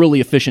look really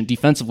efficient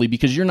defensively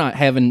because you're not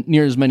having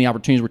near as many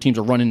opportunities where teams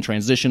are running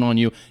transition on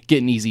you,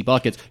 getting easy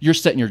buckets. You're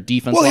setting your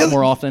defense a lot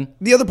more often.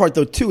 The other part,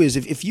 though, too, is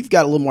if you've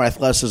got a little more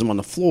athleticism on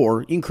the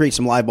floor, you can create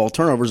some live ball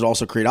turnovers and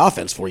also create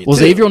offense for you, Well,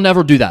 too. Xavier will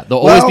never do that. They'll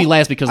always be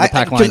last because of the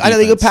pack line defense. I know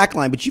they go pack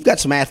line, but you've got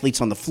some athletes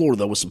on the floor,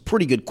 though, with some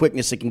pretty good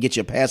quickness that can get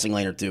you a passing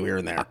lane or two here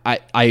and there.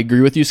 I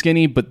agree with you,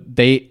 Skinny, but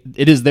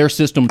it is their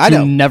system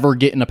to never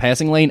get in a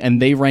passing lane, and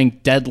they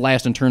rank dead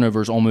last in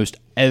turnovers almost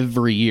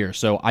every year.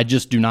 So I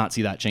just do not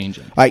see that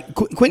changing. All right,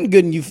 Quentin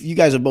Gooden, you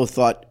guys have both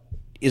thought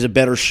is a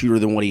better shooter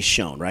than what he's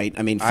shown, right?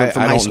 I mean, I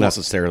don't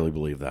necessarily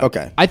believe that.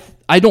 Okay,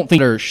 I don't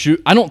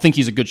think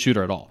he's a good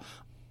shooter at all.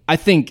 I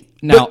think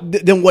now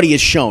then what he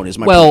has shown is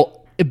my point.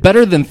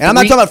 Better than. And I'm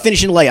not talking about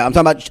finishing layup. I'm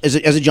talking about as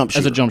a jump shooter.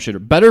 As a jump shooter,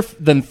 better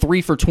than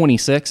 3 for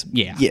 26.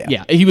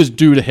 Yeah. He was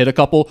due to hit a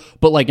couple,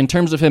 but like in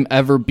terms of him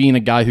ever being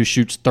a guy who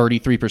shoots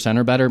 33%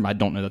 or better, I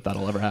don't know that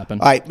that'll ever happen.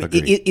 All right,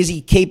 is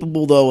he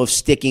capable though of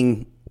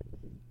sticking?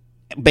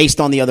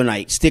 Based on the other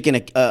night, sticking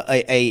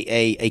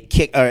a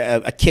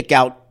kick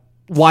out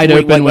wide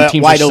open when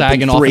teams are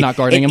sagging off and not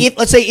guarding him.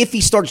 Let's say if he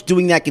starts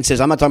doing that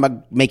consistently, I'm not talking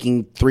about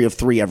making 3 of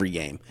 3 every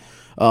game.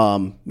 2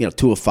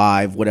 of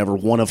 5, whatever,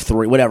 1 of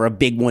 3, whatever, a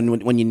big one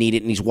when you need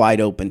it and he's wide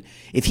open.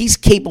 If he's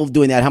capable of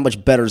doing that, how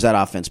much better does that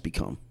offense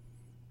become?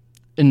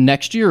 In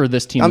next year or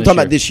this team? I'm talking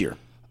about this year.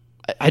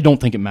 I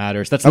don't think it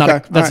matters. That's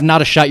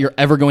not a shot you're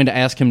ever going to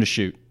ask him to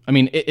shoot. I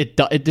mean, it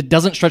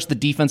doesn't stretch the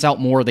defense out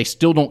more. They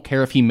still don't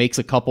care if he makes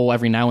a couple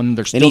every now and then.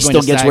 They're still and he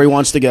still gets where he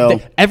wants to go.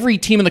 Every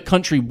team in the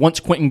country wants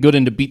Quentin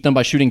Gooden to beat them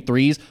by shooting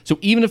threes. So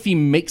even if he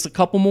makes a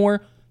couple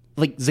more,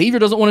 like Xavier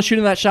doesn't want to shoot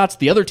in that shots,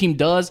 the other team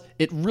does.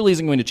 It really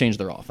isn't going to change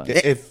their offense.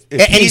 If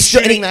he's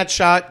shooting that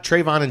shot,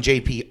 Trayvon and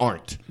JP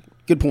aren't.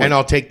 Good point. And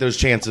I'll take those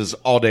chances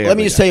all day. Let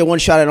me just tell you one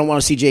shot I don't want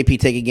to see JP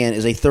take again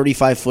is a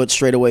 35-foot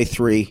straightaway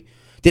 3.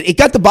 It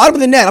got the bottom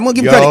of the net. I'm going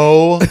to give him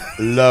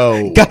credit.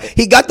 Low.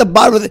 He got the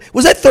bottom of the...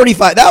 Was that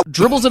 35?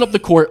 Dribbles it up the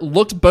court,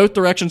 looked both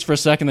directions for a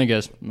second, then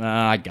goes,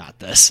 I got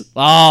this.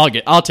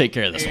 I'll take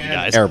care of this one,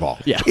 guys.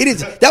 Airball. Yeah. It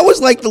is. That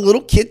was like the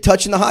little kid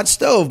touching the hot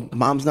stove.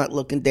 Mom's not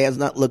looking, dad's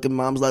not looking,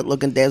 mom's not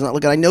looking, dad's not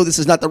looking. I know this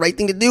is not the right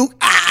thing to do.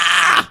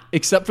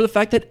 Except for the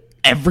fact that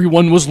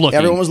everyone was looking.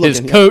 Everyone was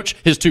looking. His coach,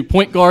 his 2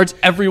 point guards,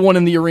 everyone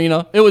in the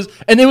arena. It was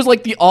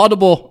like the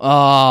audible,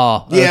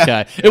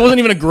 okay. It wasn't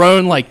even a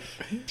groan like,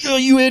 oh,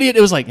 you idiot.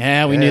 It was like,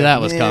 we knew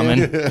that was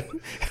coming.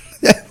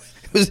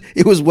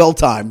 It was well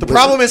timed. The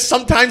problem is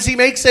sometimes he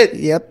makes it.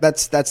 Yep,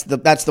 that's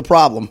the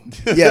problem.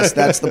 Yes,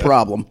 that's the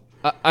problem.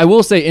 I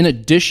will say, in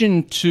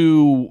addition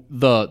to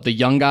the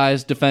young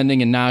guys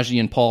defending and Najee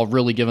and Paul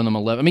really giving them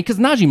a lift, I mean, because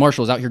Najee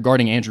Marshall is out here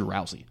guarding Andrew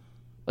Rousey.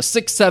 A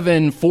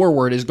 6'7"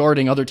 forward is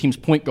guarding other teams'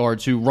 point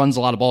guards who runs a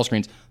lot of ball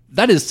screens.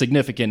 That is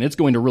significant. It's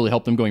going to really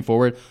help them going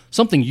forward.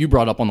 Something you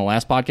brought up on the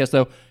last podcast,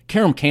 though,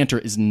 Karam Cantor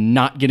is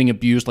not getting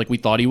abused like we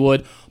thought he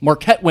would.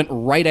 Marquette went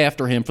right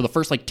after him for the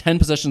first 10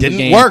 possessions of the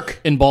game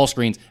in ball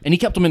screens, and he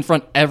kept him in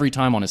front every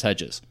time on his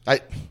hedges.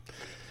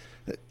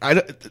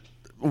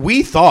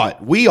 We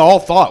all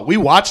thought, we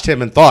watched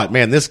him and thought,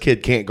 man, this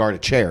kid can't guard a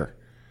chair.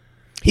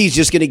 He's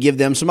just going to give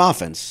them some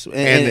offense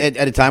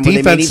at a time when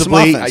they may need some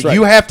offense. Right.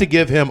 You have to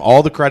give him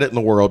all the credit in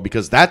the world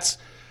because that's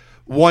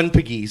one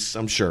Pegues,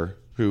 I'm sure,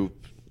 who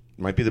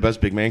might be the best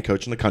big man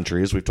coach in the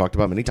country, as we've talked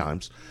about many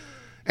times.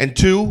 And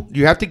 2,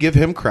 you have to give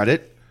him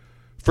credit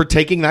for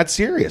taking that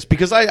serious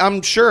because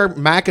I'm sure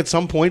Mac at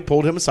some point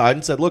pulled him aside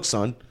and said, look,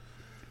 son,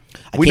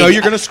 We know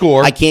you're going to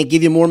score. I can't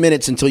give you more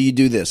minutes until you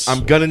do this.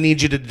 I'm going to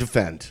need you to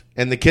defend.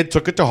 And the kid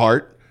took it to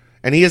heart,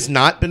 and he has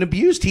not been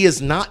abused.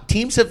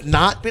 Teams have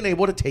not been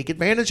able to take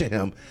advantage of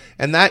him.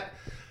 And that,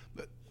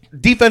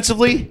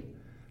 defensively,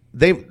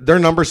 their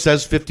number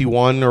says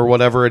 51 or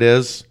whatever it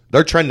is.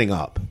 They're trending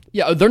up.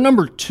 Yeah, they're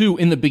number 2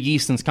 in the Big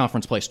East since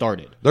conference play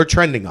started. They're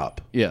trending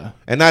up. Yeah.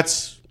 And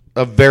that's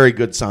a very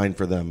good sign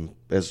for them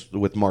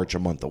with March a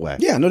month away.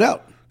 Yeah, no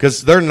doubt.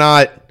 Because they're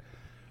not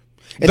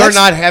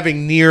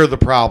having near the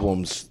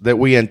problems that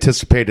we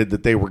anticipated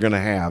that they were going to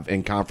have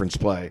in conference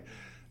play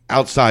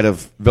outside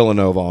of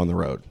Villanova on the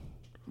road.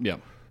 Yeah.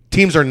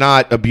 Teams are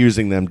not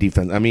abusing them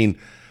defense. I mean,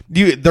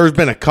 there's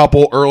been a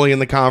couple early in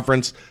the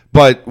conference,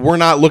 but we're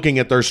not looking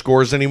at their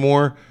scores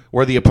anymore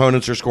where the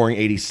opponents are scoring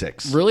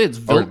 86. Really,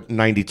 or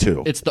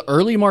 92. It's the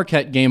early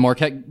Marquette game.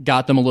 Marquette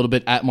got them a little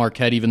bit at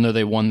Marquette, even though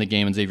they won the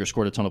game, and Xavier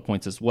scored a ton of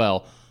points as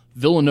well.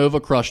 Villanova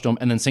crushed them,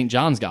 and then St.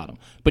 John's got them.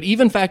 But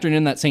even factoring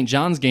in that St.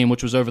 John's game,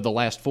 which was over the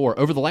last 4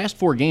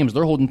 games,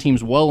 they're holding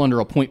teams well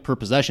under a point per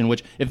possession,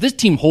 which if this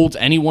team holds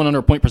anyone under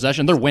a point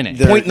possession, they're winning.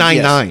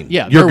 0.99.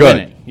 Yeah, you're they're good.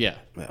 winning. Yeah.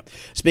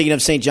 Speaking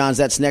of St. John's,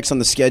 that's next on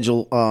the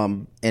schedule,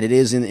 and it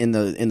is in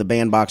the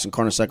bandbox in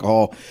Carnesecca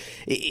Hall.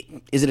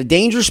 Is it a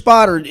danger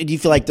spot, or do you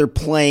feel like they're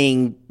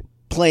playing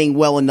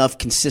well enough,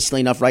 consistently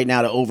enough right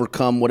now to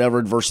overcome whatever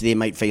adversity they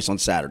might face on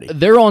Saturday?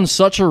 They're on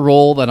such a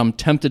roll that I'm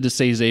tempted to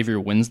say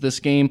Xavier wins this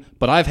game,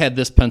 but I've had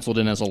this penciled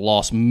in as a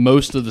loss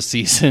most of the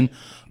season.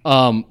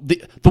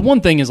 The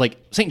one thing is, like,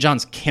 St.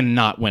 John's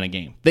cannot win a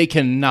game. They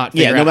cannot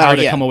figure out how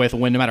to come away with a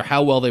win, no matter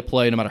how well they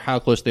play, no matter how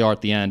close they are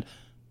at the end.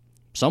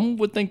 Some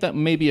would think that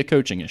may be a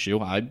coaching issue.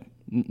 I'm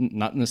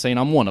not saying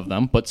I'm one of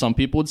them, but some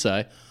people would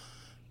say.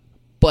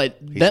 But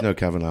He's no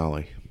Kevin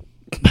Ollie.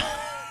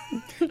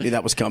 Knew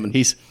that was coming.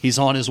 He's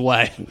on his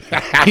way.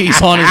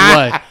 He's on his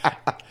way.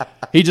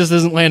 He just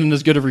isn't landing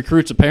as good of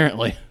recruits,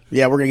 apparently.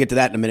 Yeah, we're going to get to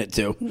that in a minute,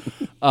 too.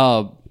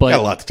 But Got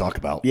a lot to talk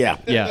about.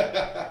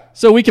 Yeah.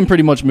 So we can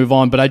pretty much move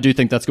on, but I do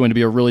think that's going to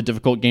be a really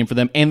difficult game for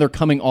them, and they're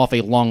coming off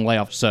a long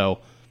layoff,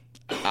 so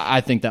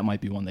I think that might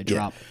be one they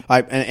drop. Yeah.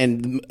 All right,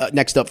 and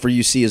next up for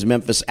UC is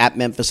Memphis at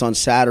Memphis on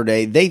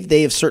Saturday.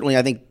 They have certainly,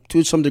 I think,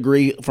 to some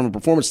degree, from a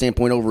performance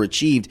standpoint,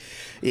 overachieved.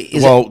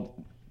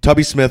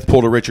 Tubby Smith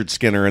pulled a Richard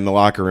Skinner in the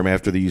locker room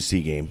after the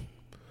UC game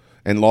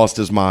and lost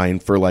his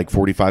mind for like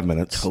 45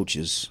 minutes.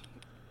 Coaches.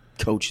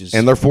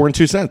 And they're 4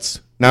 2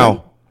 cents.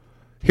 Now,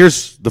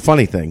 here's the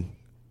funny thing.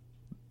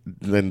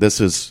 And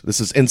this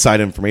is inside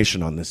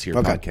information on this here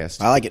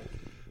podcast. I like it.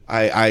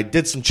 I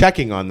did some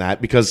checking on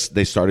that because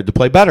they started to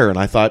play better, and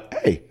I thought,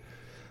 hey,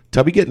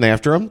 Tubby getting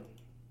after him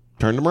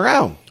turned him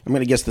around. I'm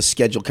going to guess the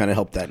schedule kind of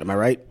helped that. Am I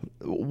right?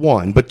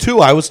 1. But 2,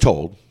 I was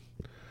told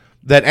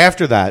that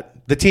after that,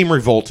 the team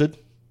revolted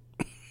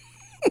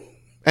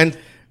and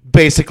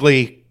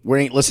basically... We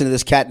ain't listening to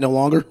this cat no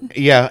longer?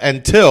 Yeah,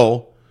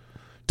 until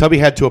Tubby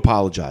had to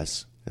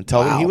apologize and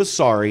tell them he was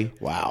sorry.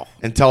 Wow.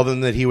 And tell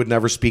them that he would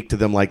never speak to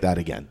them like that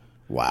again.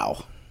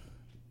 Wow.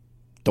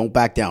 Don't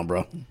back down,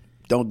 bro.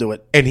 Don't do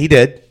it. And he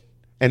did,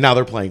 and now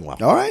they're playing well.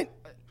 All right.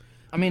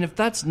 I mean, if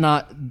that's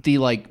not the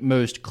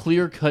most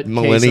clear-cut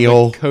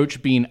millennial case of a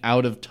coach being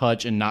out of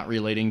touch and not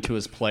relating to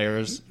his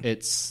players,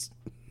 it's...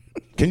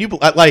 Can you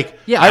I read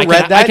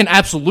that. I can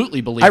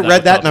absolutely believe that. I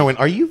read that and I went,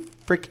 are you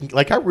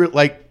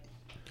freaking...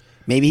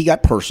 Maybe he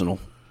got personal,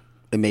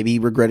 and maybe he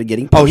regretted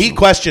getting personal. Oh, he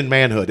questioned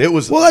manhood. It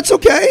was... Well, that's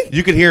okay.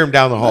 You could hear him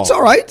down the hall. That's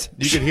all right.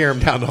 You could hear him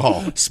down the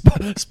hall.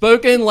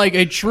 Spoken like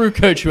a true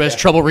coach who has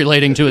trouble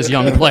relating to his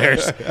young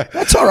players.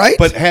 That's all right.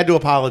 But had to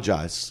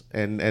apologize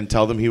and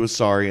tell them he was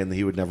sorry and that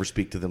he would never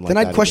speak to them like that.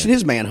 Then I'd question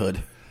his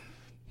manhood.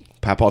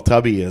 Papa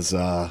Tubby is...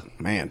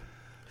 Man.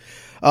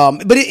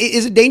 But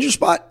is it a danger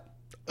spot?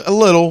 A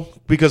little,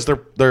 because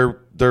they're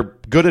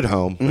good at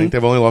home. I think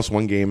they've only lost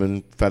 1 game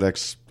in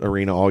FedEx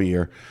Arena all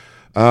year.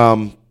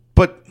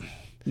 But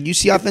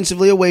UC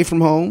offensively away from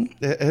home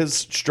has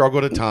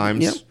struggled at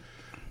times.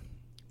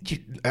 Yep.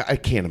 I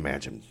can't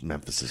imagine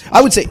Memphis is.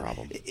 I would say,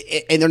 problem.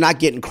 And they're not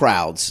getting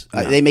crowds.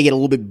 They may get a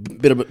little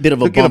bit of a They'll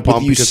bump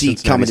with because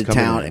UC coming to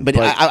town. in. But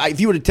if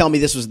you were to tell me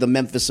this was the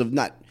Memphis of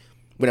not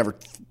whatever.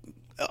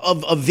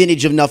 Of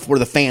vintage enough where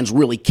the fans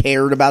really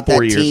cared about that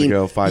 4 years team.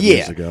 ago, 5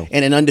 years ago,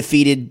 and an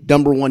undefeated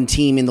number 1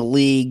 team in the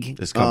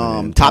league, is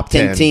coming in. top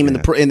 10 team in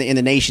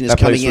the nation is that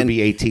coming place in. Would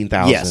be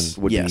 18,000. Yes,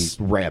 would be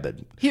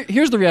rabid.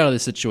 Here's the reality of the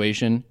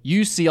situation.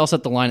 UC, I'll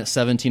set the line at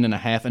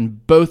 17.5,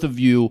 and both of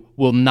you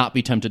will not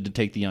be tempted to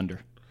take the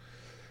under.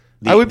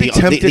 I would be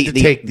tempted to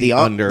take the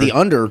under. The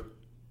under,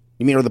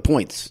 you mean, are the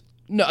points?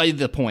 No,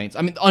 the points.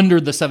 I mean, under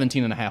the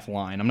 17.5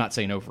 line. I'm not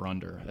saying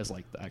over/under as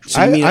like the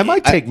actual. I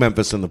might take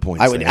Memphis in the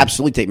points. I would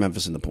absolutely take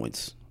Memphis in the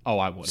points. Oh,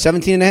 I would.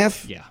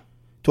 17.5? Yeah.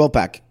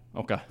 12-pack.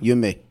 Okay. You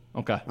and me.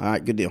 Okay. All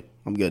right, good deal.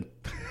 I'm good.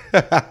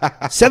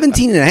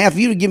 17.5.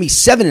 You would give me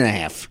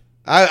 7.5.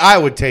 I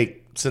would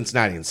take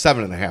Cincinnati in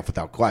 7.5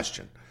 without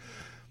question.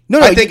 No,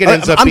 I think it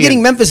ends up I'm being,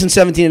 getting Memphis in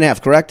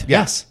 17.5, correct?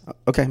 Yes.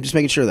 Okay, I'm just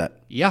making sure of that.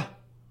 Yeah.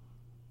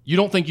 You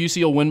don't think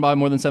UC will win by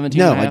more than 17.5?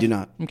 No, I do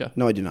not. Okay.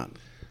 No, I do not.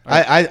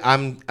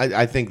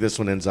 I think this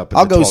one ends up in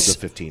the 12 to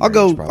 15 range,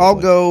 probably. I'll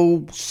go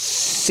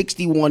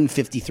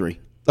 61-53.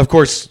 Of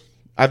course,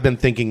 I've been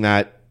thinking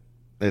that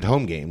at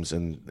home games,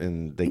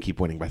 and they keep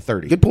winning by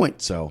 30. Good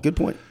point. So good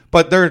point.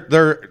 But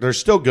they're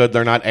still good.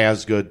 They're not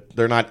as good.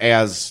 They're not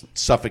as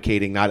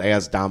suffocating, not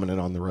as dominant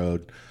on the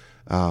road,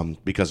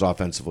 because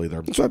offensively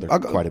they're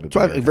quite a bit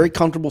better. A very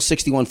comfortable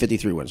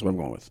 61-53 wins. What I'm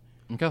going with.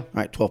 Okay. All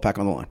right, 12-pack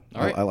on the line.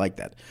 All right. I like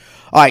that.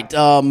 All right.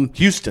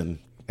 Houston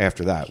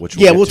after that, which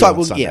we'll talk.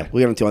 On Sunday. Yeah,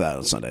 we're going to talk about that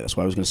on Sunday. That's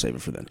why I was going to save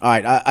it for then. All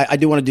right, I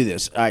do want to do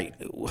this. All right,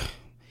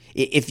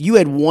 if you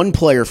had one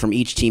player from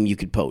each team you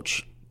could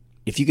poach,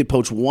 if you could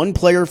poach one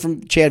player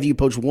from Chad, you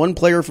poach one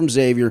player from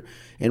Xavier,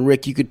 and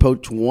Rick, you could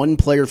poach one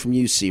player from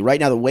UC. Right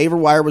now, the waiver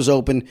wire was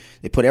open.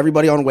 They put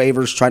everybody on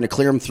waivers, trying to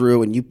clear them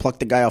through, and you plucked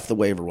the guy off the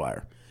waiver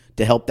wire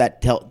to help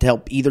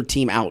either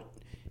team out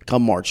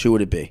come March. Who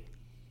would it be?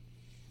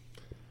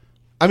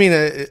 I mean,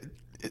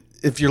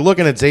 if you're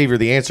looking at Xavier,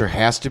 the answer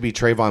has to be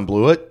Trayvon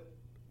Blewett.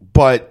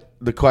 But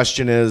the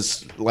question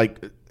is,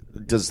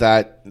 does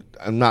that?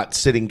 I'm not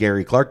sitting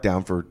Gary Clark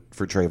down for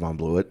Trayvon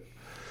Blewett.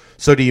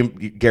 So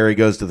Gary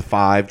goes to the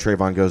 5,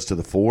 Trayvon goes to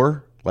the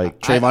 4?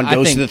 Trayvon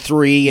goes to the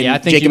 3,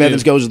 and Jacob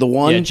Evans goes to the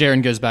 1? Yeah,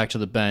 Jaron goes back to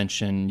the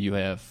bench, and you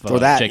have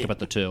Jacob at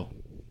the 2.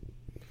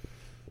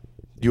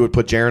 You would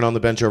put Jaron on the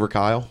bench over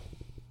Kyle?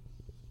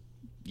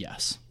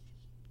 Yes.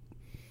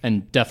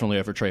 And definitely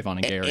over Trayvon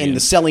and Gary. And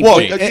the selling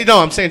point. No,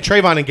 I'm saying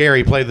Trayvon and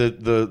Gary play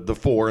the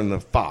 4 and the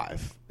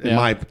 5 in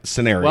my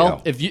scenario.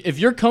 Well, if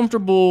you're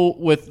comfortable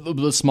with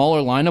the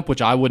smaller lineup,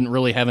 which I wouldn't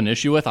really have an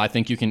issue with, I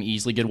think you can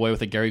easily get away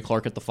with a Gary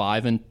Clark at the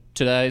 5 in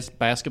today's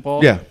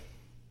basketball. Yeah.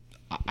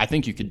 I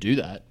think you could do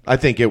that. I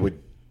think it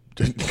would.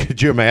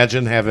 Could you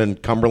imagine having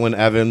Cumberland,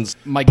 Evans,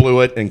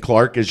 Blewett, and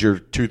Clark as your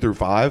 2 through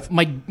 5?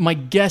 My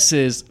guess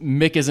is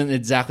Mick isn't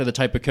exactly the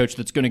type of coach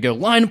that's going to go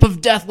lineup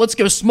of death. Let's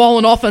go small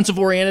and offensive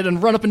oriented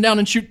and run up and down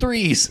and shoot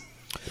threes.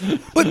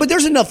 But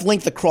there's enough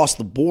length across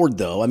the board,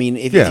 though. I mean,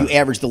 if you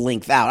average the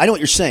length out, I know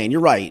what you're saying.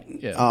 You're right.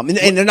 Yeah.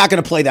 And they're not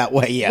going to play that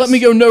way. Yes. Let me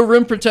go no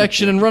rim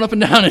protection and run up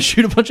and down and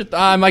shoot a bunch of.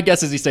 My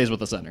guess is he stays with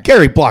the center.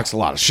 Gary blocks a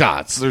lot of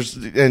shots.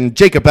 And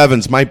Jacob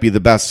Evans might be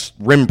the best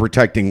rim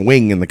protecting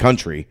wing in the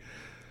country.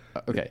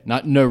 Okay,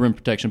 not no rim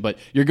protection, but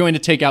you're going to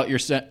take out your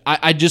center.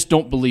 I just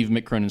don't believe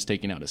Mick Cronin's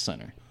taking out his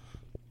center.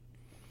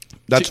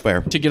 That's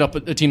fair. To get up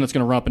a team that's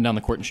going to run up and down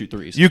the court and shoot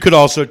threes. You could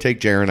also take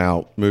Jaron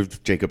out,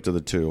 move Jacob to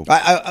the 2.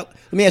 Let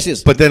me ask you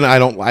this. But then I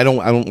don't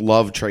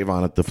love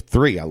Trayvon at the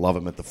 3. I love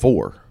him at the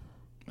 4.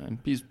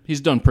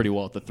 He's done pretty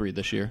well at the 3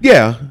 this year.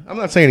 Yeah, I'm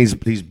not saying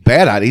he's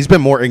bad at it. He's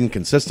been more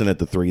inconsistent at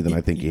the 3 than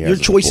I think he has. Your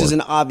choice is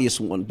an obvious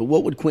one, but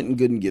what would Quentin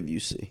Gooden give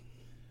UC?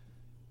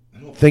 I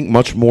don't think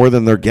much more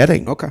than they're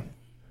getting. Okay.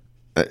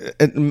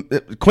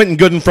 Quentin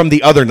Gooden from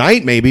the other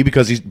night, maybe,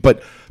 because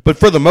but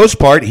for the most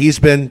part, he's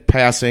been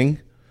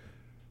passing,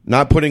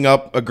 not putting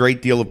up a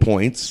great deal of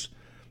points.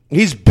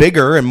 He's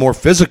bigger and more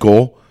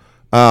physical,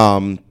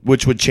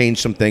 which would change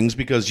some things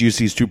because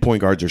UC's 2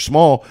 point guards are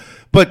small.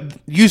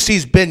 But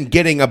UC's been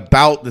getting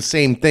about the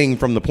same thing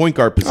from the point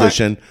guard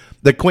position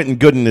that Quentin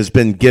Gooden has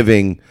been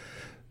giving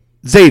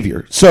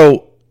Xavier.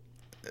 So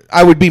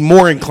I would be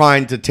more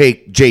inclined to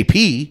take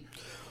JP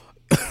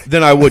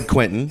than I would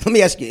Quentin. Let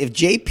me ask you, if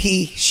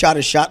JP shot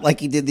a shot like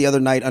he did the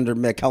other night under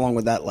Mick, how long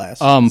would that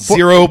last?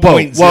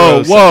 0.0.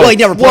 Whoa. Well, he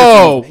never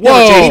played for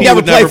him. He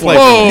never played for him.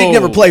 Whoa. He didn't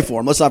never play for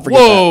him. Let's not forget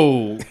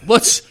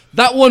that.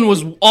 That one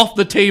was off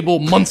the table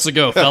months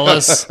ago,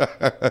 fellas.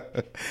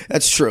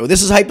 That's true.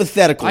 This is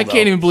hypothetical. I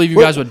can't even believe you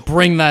guys would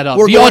bring that up.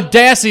 The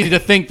audacity to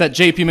think that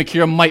JP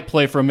McKeon might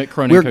play for a Mick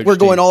Cronin coach. We're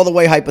going all the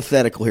way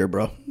hypothetical here,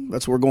 bro.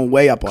 We're going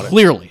way up on it.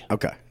 Clearly.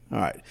 Okay. All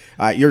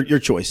right. Your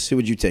choice. Who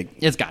would you take?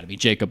 It's got to be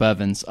Jacob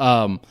Evans.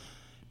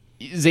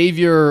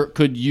 Xavier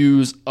could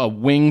use a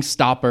wing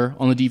stopper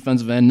on the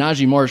defensive end.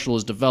 Najee Marshall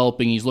is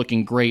developing. He's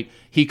looking great.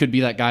 He could be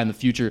that guy in the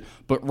future.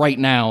 But right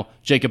now,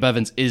 Jacob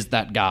Evans is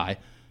that guy.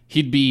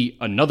 He'd be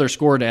another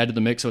scorer to add to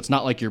the mix, so it's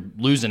not like you're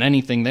losing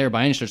anything there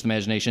by any stretch of the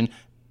imagination.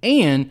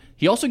 And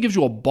he also gives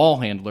you a ball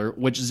handler,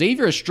 which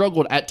Xavier has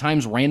struggled at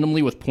times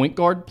randomly with point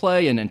guard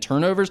play and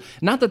turnovers.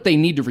 Not that they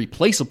need to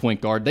replace a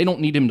point guard. They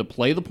don't need him to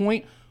play the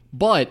point.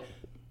 But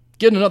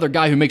get another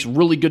guy who makes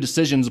really good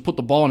decisions, put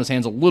the ball in his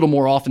hands a little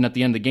more often at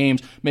the end of the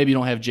games. Maybe you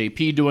don't have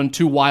JP doing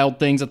 2 wild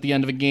things at the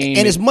end of a game.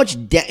 And as much,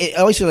 I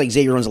always feel like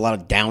Xavier runs a lot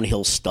of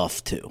downhill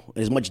stuff too.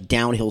 As much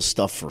downhill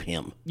stuff for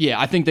him. Yeah,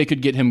 I think they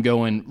could get him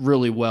going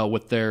really well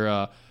with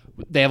their.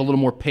 They have a little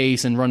more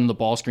pace and running the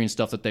ball screen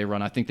stuff that they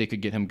run. I think they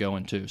could get him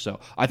going too. So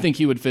I think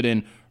he would fit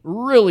in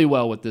really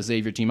well with the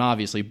Xavier team,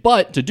 obviously.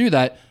 But to do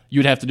that,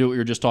 you'd have to do what we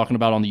were just talking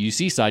about on the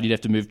UC side. You'd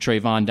have to move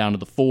Trayvon down to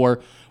the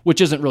 4, which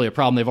isn't really a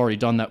problem. They've already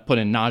done that, put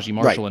in Najee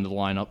Marshall into the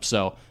lineup.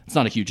 So it's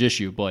not a huge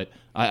issue, but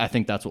I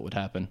think that's what would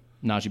happen.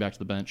 Najee back to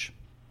the bench.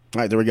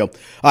 All right, there we go. All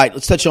right,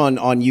 let's touch on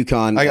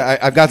UConn.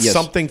 I've got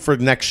something for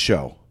next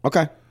show.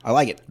 Okay. I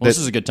like it. Well, this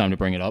is a good time to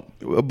bring it up.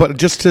 But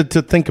just to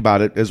think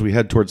about it as we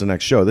head towards the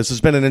next show, this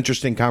has been an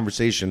interesting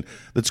conversation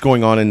that's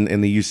going on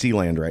in the UC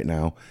land right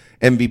now.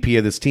 MVP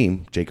of this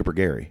team, Jacob or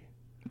Gary?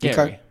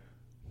 Gary.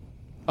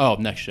 Oh,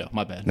 next show.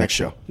 My bad. Next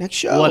show.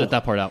 We'll edit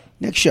that part out.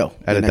 Next show.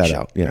 Edit next that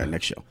show. out. Yeah.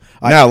 Next show.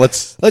 Now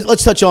let's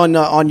touch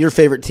on your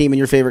favorite team and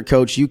your favorite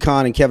coach,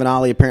 UConn, and Kevin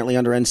Ollie apparently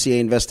under NCAA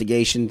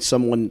investigation.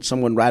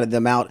 Someone ratted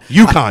them out.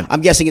 UConn.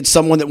 I'm guessing it's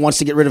someone that wants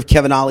to get rid of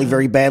Kevin Ollie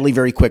very badly,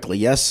 very quickly.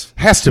 Yes.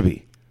 Has to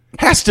be.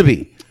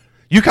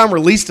 UConn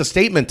released a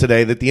statement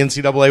today that the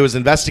NCAA was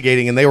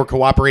investigating and they were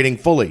cooperating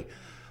fully,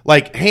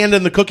 like hand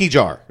in the cookie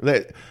jar.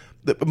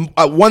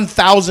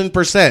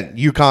 1,000%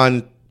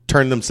 UConn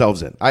turned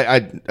themselves in.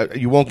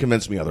 You won't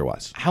convince me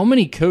otherwise. How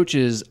many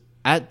coaches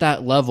at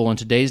that level in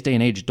today's day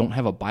and age don't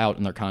have a buyout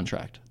in their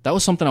contract? That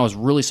was something I was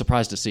really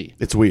surprised to see.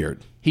 It's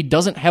weird. He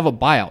doesn't have a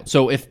buyout.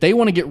 So if they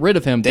want to get rid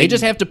of him, they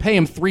just have to pay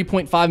him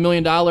 $3.5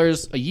 million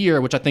a year,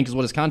 which I think is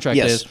what his contract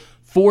is,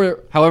 for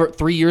however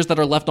 3 years that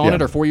are left on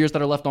it or 4 years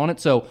that are left on it.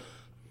 So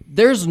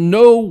there's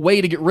no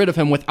way to get rid of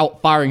him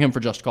without firing him for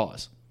just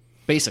cause,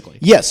 basically.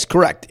 Yes,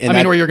 correct.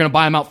 And or you're going to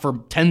buy him out for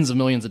tens of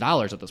millions of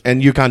dollars at this point.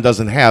 And UConn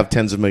doesn't have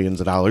tens of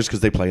millions of dollars because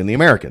they play in the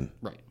American.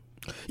 Right.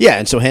 Yeah,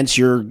 and so hence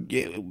you're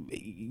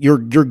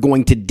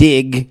going to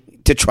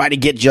dig to try to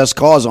get just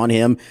cause on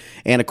him.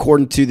 And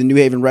according to the New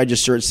Haven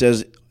Register, it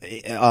says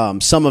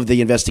some of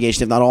the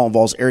investigation, if not all,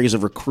 involves areas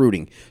of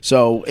recruiting.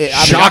 So,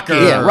 shocker.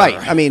 Yeah, right.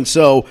 I mean,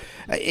 so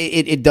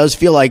it does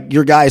feel like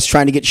your guy is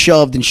trying to get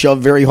shoved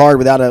very hard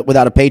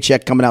without a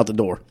paycheck coming out the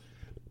door.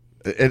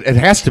 It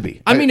has to be.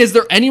 I mean, is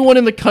there anyone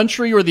in the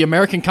country or the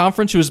American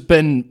Conference who's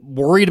been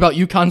worried about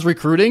UConn's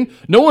recruiting?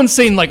 No one's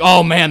saying like,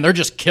 oh man, they're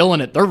just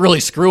killing it. They're really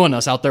screwing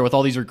us out there with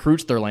all these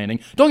recruits they're landing.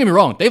 Don't get me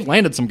wrong. They've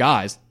landed some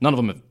guys. None of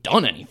them have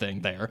done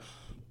anything there.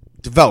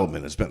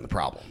 Development has been the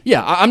problem.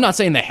 Yeah, I'm not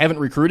saying they haven't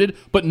recruited,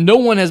 but no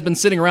one has been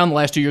sitting around the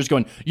last 2 years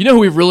going, you know who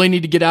we really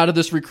need to get out of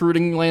this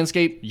recruiting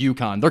landscape?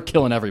 UConn. They're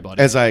killing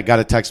everybody. As I got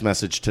a text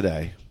message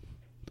today,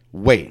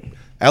 wait,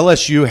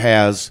 LSU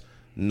has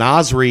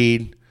Naz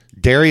Reid,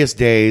 Darius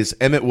Days,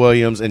 Emmett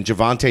Williams, and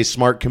Javonte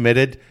Smart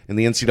committed, and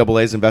the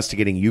NCAA is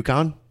investigating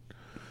UConn?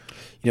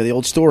 You know the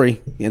old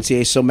story. The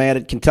NCAA is so mad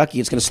at Kentucky,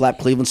 it's going to slap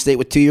Cleveland State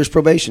with 2 years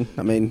probation.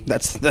 I mean,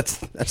 that's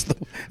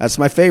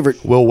my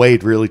favorite. Will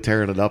Wade really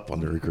tearing it up on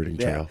the recruiting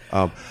trail.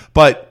 Yeah.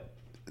 But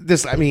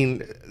this, I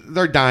mean,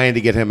 they're dying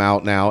to get him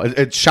out now.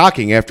 It's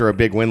shocking after a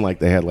big win like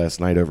they had last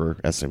night over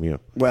SMU.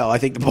 Well, I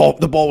think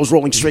the ball was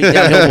rolling straight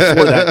downhill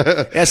before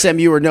that.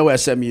 SMU or no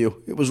SMU,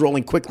 it was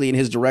rolling quickly in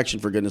his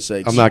direction. For goodness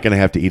sakes, I'm not going to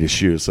have to eat his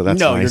shoes, so that's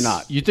no, nice. You're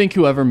not. You think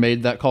whoever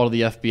made that call to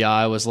the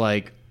FBI was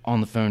like on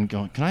the phone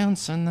going, "Can I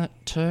unsend that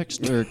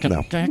text or can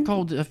I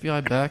call the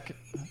FBI back?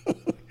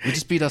 We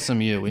just beat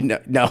SMU."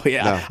 No.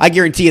 I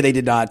guarantee you they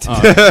did not. They're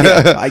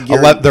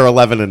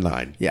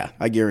 11-9. Yeah,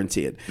 I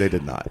guarantee it. They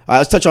did not.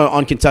 Let's touch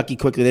on Kentucky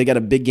quickly. They got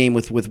a big game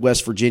with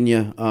West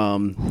Virginia.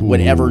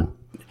 Whatever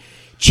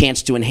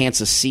chance to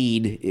enhance a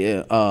seed,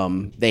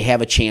 they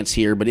have a chance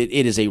here, but it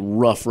is a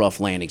rough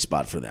landing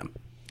spot for them.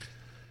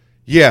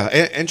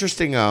 Yeah,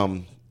 interesting.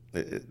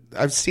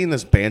 I've seen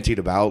this bantied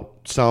about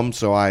some,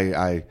 so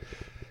I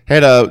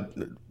had a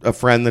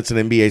friend that's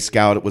an NBA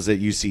scout. It was at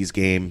UC's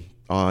game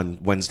on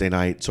Wednesday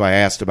night, so I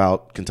asked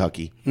about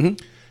Kentucky,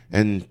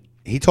 and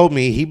he told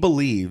me he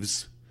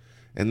believes,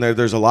 and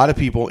there's a lot of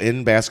people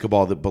in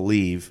basketball that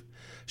believe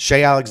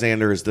Shea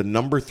Alexander is the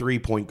number 3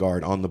 point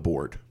guard on the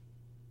board.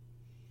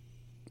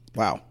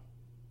 Wow.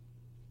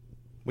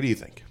 What do you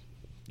think?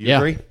 You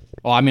agree?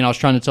 Well, I mean, I was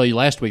trying to tell you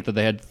last week that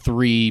they had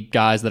 3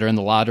 guys that are in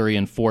the lottery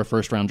and 4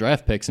 first-round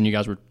draft picks, and you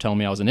guys were telling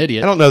me I was an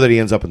idiot. I don't know that he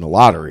ends up in the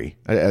lottery.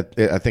 I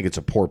think it's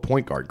a poor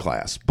point guard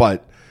class,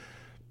 but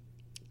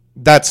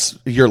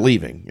you're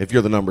leaving if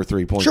you're the number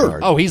 3 point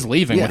guard. Oh, he's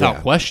leaving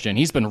without question.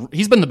 He's been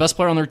the best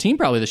player on their team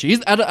probably this year.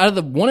 He's out of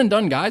the one and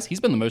done guys. He's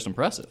been the most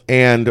impressive.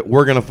 And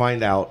we're going to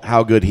find out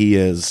how good he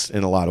is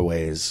in a lot of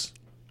ways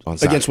on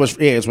Saturday.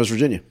 Against West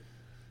Virginia.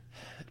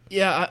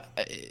 Yeah.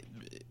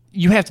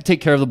 You have to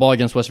take care of the ball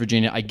against West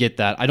Virginia. I get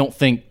that. I don't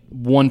think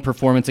one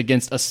performance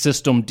against a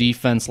system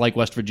defense like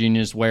West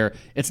Virginia's, where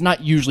it's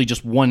not usually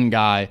just one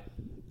guy.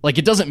 Like,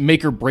 it doesn't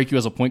make or break you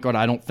as a point guard,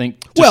 I don't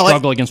think, to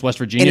struggle against West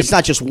Virginia. And it's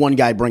not just one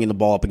guy bringing the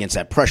ball up against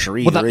that pressure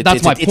either. Well,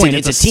 that's my point.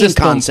 It's a team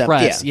concept.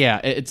 Press. Yeah,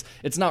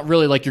 it's not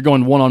really like you're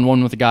going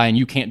one-on-one with a guy and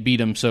you can't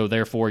beat him, so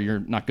therefore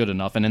you're not good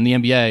enough. And in the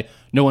NBA,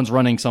 no one's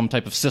running some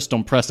type of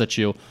system press at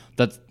you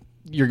that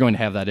you're going to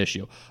have that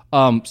issue.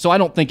 So I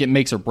don't think it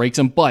makes or breaks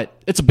him, but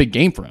it's a big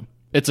game for him.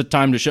 It's a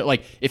time to show,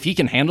 like, if he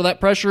can handle that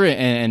pressure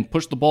and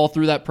push the ball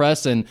through that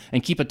press and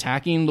keep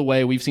attacking the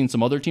way we've seen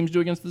some other teams do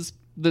against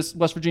this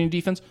West Virginia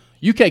defense,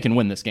 UK can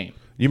win this game.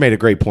 You made a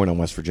great point on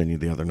West Virginia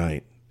the other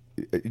night.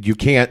 You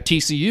can't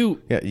TCU.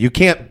 Yeah, you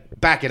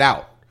can't back it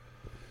out.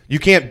 You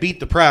can't beat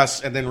the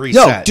press and then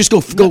reset.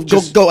 No,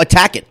 just go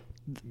attack it.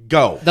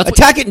 Go.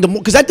 Attack it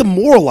because that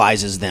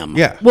demoralizes them.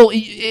 Yeah. Well,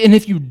 and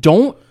if you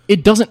don't,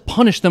 it doesn't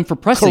punish them for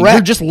pressing. Correct.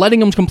 You're just letting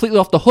them completely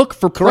off the hook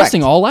for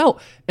pressing all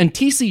out. And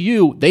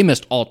TCU, they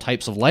missed all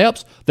types of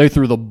layups. They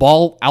threw the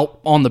ball out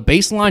on the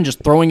baseline,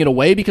 just throwing it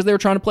away because they were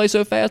trying to play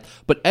so fast.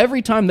 But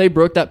every time they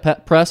broke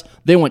that press,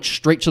 they went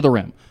straight to the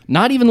rim.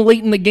 Not even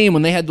late in the game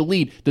when they had the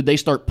lead did they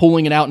start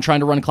pulling it out and trying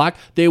to run clock.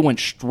 They went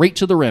straight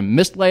to the rim.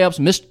 Missed layups,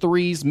 missed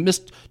threes,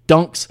 missed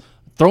dunks.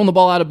 throwing the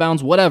ball out of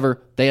bounds,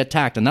 whatever, they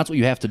attacked, and that's what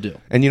you have to do.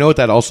 And you know what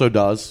that also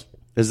does?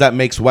 Is that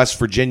makes West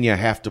Virginia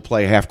have to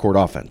play half-court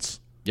offense.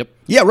 Yep.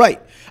 Yeah,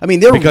 right. I mean,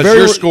 they're because very,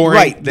 you're scoring,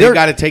 right. they've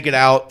got to take it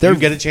out. You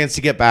get a chance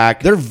to get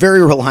back. They're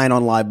very reliant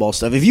on live ball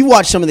stuff. If you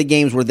watch some of the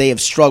games where they have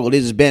struggled,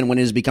 it has been when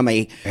it has become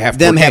them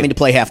having to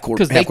play half-court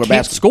because they can't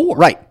basketball. score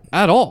right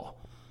at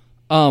all.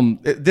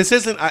 This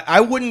isn't.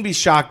 I wouldn't be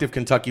shocked if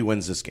Kentucky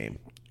wins this game.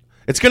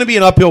 It's going to be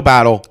an uphill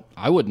battle.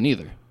 I wouldn't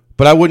either.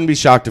 But I wouldn't be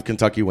shocked if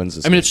Kentucky wins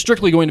this game. I mean, it's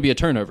strictly going to be a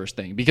turnovers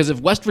thing because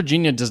if West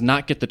Virginia does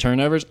not get the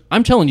turnovers,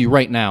 I'm telling you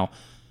right now,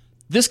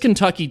 this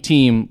Kentucky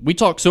team, we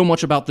talk so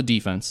much about the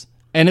defense,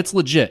 and it's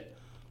legit.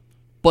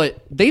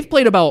 But they've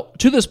played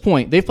to this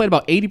point, they've played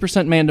about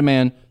 80%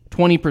 man-to-man,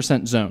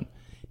 20% zone.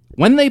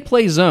 When they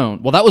play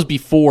zone, well, that was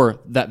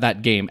before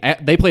that game.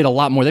 They played a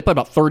lot more. They played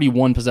about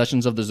 31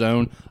 possessions of the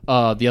zone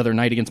the other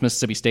night against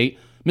Mississippi State.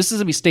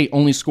 Mississippi State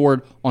only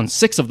scored on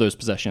 6 of those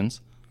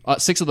possessions,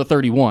 6 of the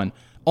 31.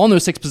 On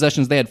those 6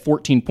 possessions, they had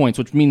 14 points,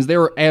 which means they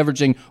were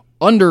averaging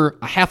under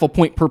a half a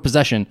point per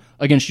possession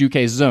against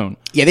UK's zone.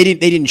 Yeah, they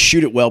didn't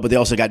shoot it well, but they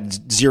also got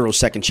 0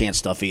 second chance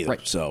stuff either.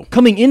 Right. So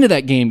coming into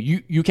that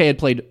game, UK had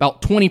played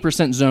about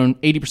 20% zone,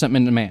 80%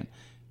 man-to-man.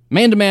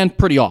 Man-to-man,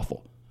 pretty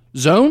awful.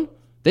 Zone,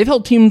 they've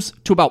held teams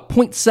to about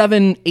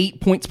 0.78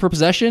 points per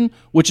possession,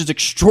 which is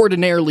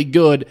extraordinarily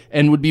good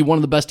and would be one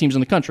of the best teams in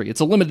the country.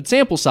 It's a limited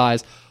sample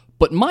size,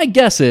 but my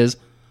guess is,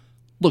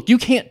 look, you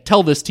can't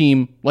tell this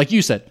team, like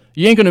you said,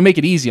 you ain't going to make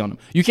it easy on them.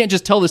 You can't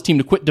just tell this team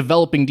to quit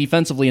developing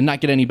defensively and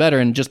not get any better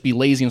and just be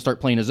lazy and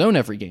start playing a zone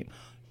every game.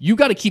 You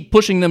got to keep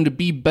pushing them to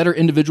be better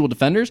individual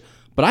defenders,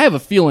 but I have a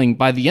feeling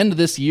by the end of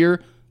this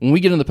year, when we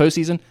get in the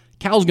postseason,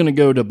 Cal's going to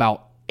go to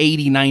about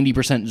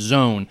 80-90%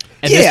 zone,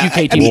 and this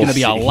UK team is going to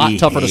be a lot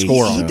tougher to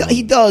score on.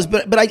 He does,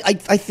 but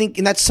I think,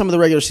 and that's some of the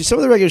regular season. Some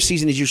of the regular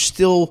season is you're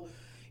still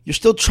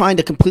trying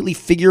to completely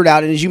figure it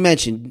out, and as you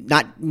mentioned,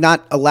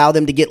 not allow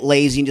them to get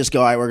lazy and just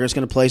go, all right, we're just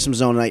going to play some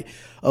zone tonight,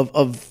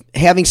 of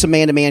having some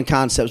man-to-man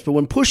concepts. But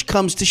when push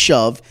comes to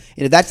shove,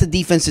 and if that's the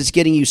defense that's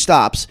getting you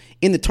stops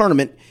in the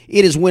tournament,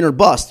 it is win or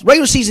bust.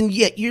 Regular season,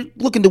 yeah, you're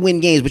looking to win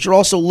games, but you're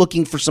also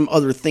looking for some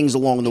other things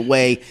along the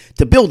way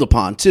to build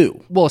upon,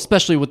 too. Well,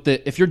 especially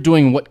if you're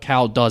doing what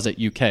Cal does at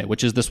UK,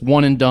 which is this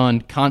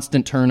one-and-done,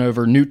 constant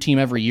turnover, new team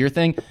every year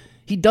thing.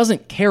 He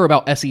doesn't care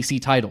about SEC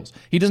titles.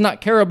 He does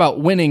not care about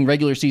winning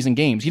regular season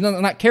games. He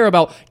does not care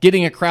about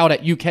getting a crowd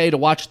at UK to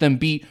watch them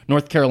beat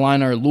North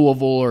Carolina or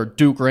Louisville or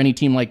Duke or any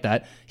team like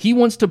that. He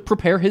wants to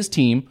prepare his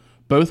team,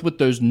 both with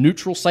those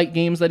neutral site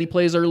games that he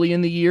plays early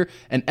in the year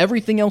and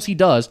everything else he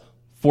does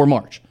for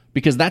March,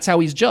 because that's how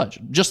he's judged,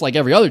 just like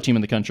every other team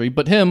in the country,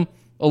 but him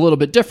a little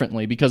bit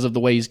differently because of the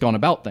way he's gone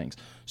about things.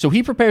 So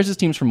he prepares his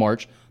teams for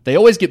March. They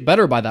always get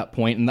better by that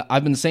point, and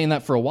I've been saying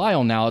that for a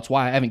while now. That's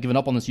why I haven't given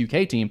up on this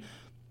UK team.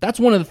 That's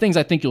one of the things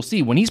I think you'll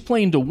see. When he's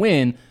playing to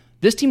win,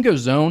 this team goes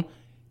zone,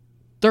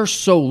 they're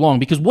so long.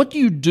 Because what do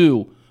you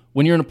do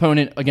when you're an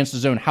opponent against a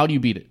zone? How do you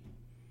beat it?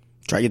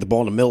 Try to get the ball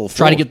in the middle.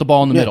 Try to get the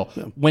ball in the middle.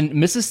 Yeah. When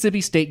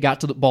Mississippi State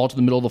got to the ball to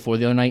the middle of the floor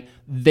the other night,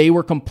 they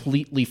were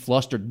completely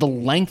flustered. The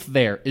length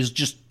there is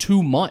just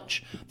too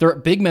much. Their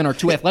big men are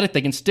too athletic.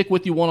 They can stick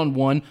with you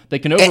one-on-one. They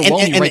can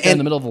overwhelm you right there in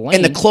the middle of the lane.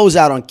 And the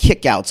closeout on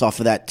kickouts off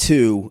of that,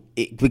 too,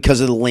 because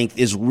of the length,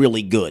 is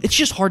really good. It's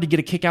just hard to get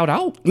a kick out.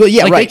 Well,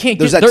 yeah, like, right. They can't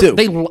There's get, that, too.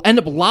 They end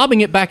up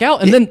lobbing it back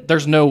out, and then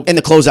there's no... And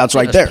the closeout's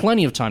right there. There's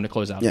plenty of time to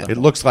close out. Yeah. It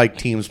looks like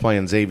teams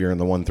playing Xavier in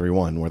the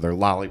 1-3-1 where they're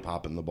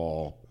lollipopping the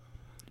ball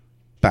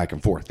back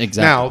and forth.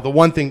 Exactly. Now, the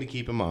one thing to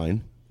keep in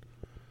mind,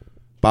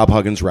 Bob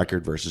Huggins'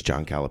 record versus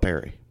John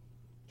Calipari,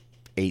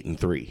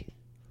 8-3,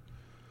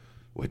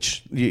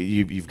 which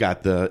you've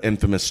got the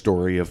infamous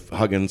story of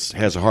Huggins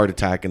has a heart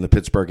attack in the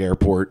Pittsburgh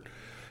airport,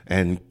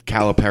 and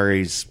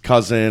Calipari's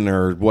cousin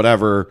or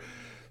whatever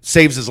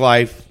saves his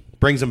life,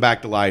 brings him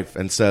back to life,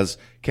 and says,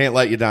 "Can't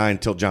let you die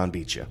until John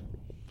beats you."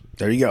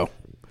 There you go.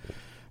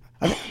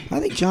 I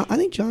think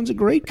John's a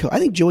great coach. I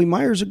think Joey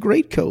Meyer's a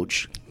great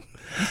coach.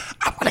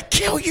 I'm going to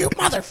kill you,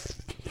 mother.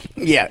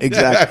 Yeah,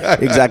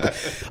 exactly.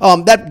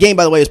 That game,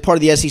 by the way, is part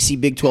of the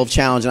SEC Big 12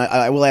 Challenge, and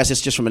I will ask this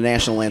just from a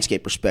national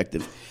landscape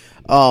perspective.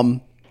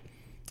 The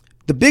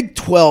Big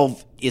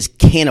 12 is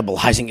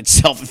cannibalizing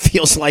itself, it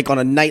feels like, on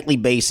a nightly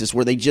basis,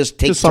 where they just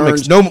take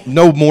turns.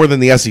 No more than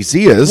the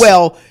SEC is.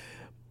 Well,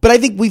 but I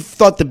think we've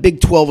thought the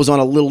Big 12 was on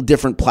a little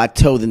different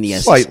plateau than the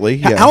SEC. Slightly,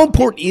 yeah. How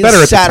important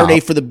is Saturday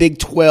for the Big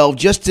 12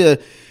 just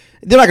to...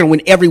 They're not going to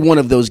win every one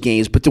of those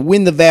games, but to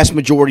win the vast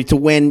majority, to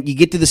when you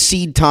get to the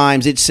seed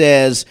times, it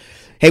says,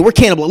 hey, we're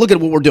cannibal. Look at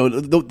what we're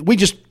doing. We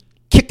just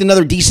kicked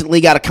another decent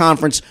league out of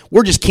conference.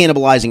 We're just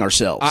cannibalizing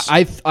ourselves.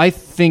 I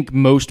think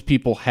most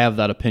people have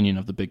that opinion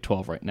of the Big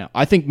 12 right now.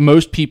 I think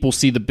most people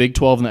see the Big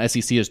 12 and the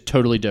SEC as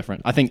totally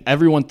different. I think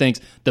everyone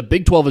thinks the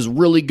Big 12 is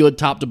really good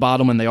top to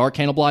bottom and they are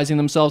cannibalizing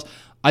themselves.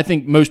 I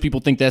think most people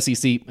think the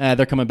SEC,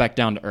 they're coming back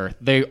down to earth.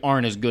 They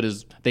aren't as good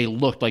as they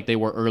looked like they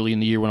were early in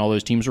the year when all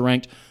those teams were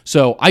ranked.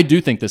 So I do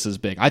think this is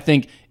big. I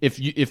think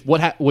if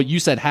what you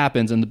said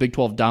happens and the Big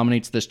 12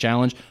 dominates this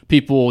challenge,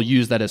 people will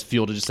use that as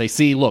fuel to just say,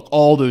 see, look,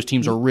 all those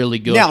teams are really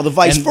good. Now, the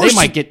vice versa. They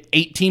might get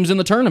 8 teams in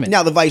the tournament.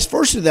 Now, the vice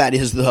versa to that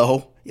is,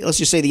 though, let's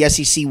just say the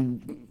SEC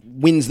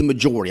wins the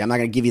majority. I'm not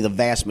going to give you the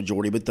vast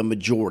majority, but the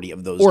majority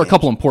of those Or games. a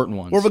couple important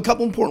ones. Or a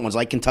couple important ones,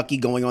 like Kentucky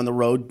going on the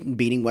road and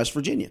beating West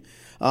Virginia.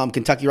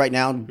 Kentucky right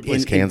now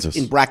Kansas.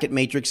 In bracket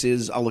matrix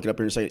is, I'll look it up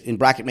here and say, in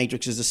bracket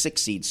matrix is a 6th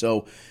seed.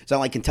 So it's not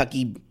like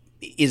Kentucky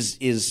is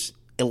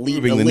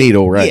elite. Moving the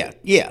needle, right?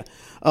 Yeah.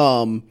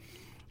 So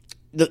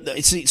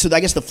I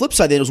guess the flip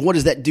side then is, what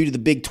does that do to the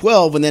Big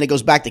 12? And then it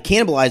goes back to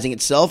cannibalizing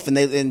itself,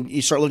 and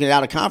you start looking at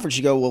out of conference.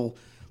 You go, well,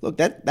 look,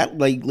 that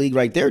league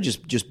right there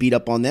just beat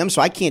up on them.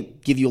 So I can't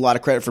give you a lot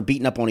of credit for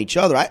beating up on each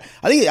other. I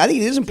think it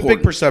is important.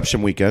 Big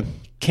perception weekend.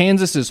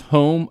 Kansas is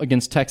home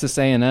against Texas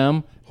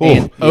A&M,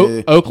 and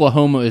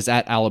Oklahoma is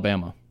at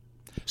Alabama.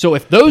 So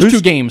if those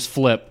two games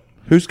flip,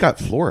 who's got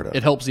Florida?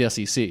 It helps the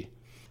SEC.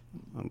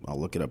 I'll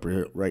look it up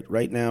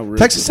right now.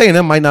 Texas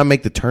A&M might not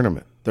make the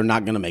tournament. They're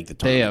not going to make the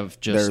tournament. They have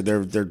just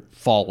they're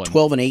fallen.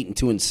 12-8 and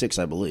 2-6,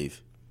 I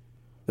believe.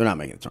 They're not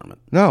making the tournament.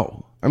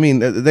 No, I mean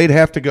they'd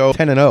have to go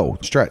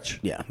 10-0 stretch.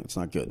 Yeah, it's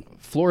not good.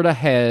 Florida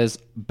has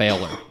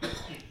Baylor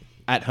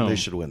at home. They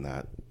should win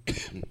that.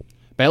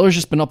 Baylor's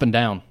just been up and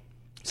down.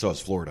 So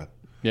is Florida.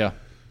 Yeah.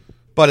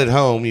 But at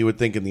home, you would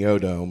think in the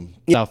O-Dome.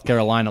 South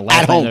Carolina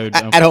At home.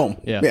 At home.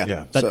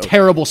 Yeah. That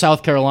terrible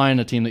South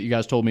Carolina team that you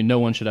guys told me no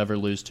one should ever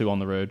lose to on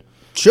the road.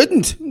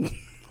 Shouldn't.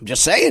 I'm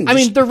just saying. I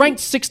mean, they're ranked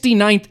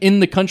 69th in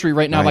the country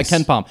right now by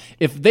KenPom.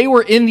 If they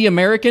were in the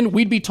American,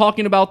 we'd be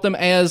talking about them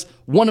as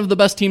one of the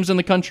best teams in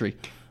the country.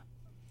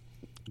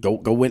 Go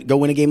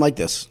win a game like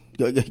this.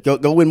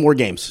 Go win more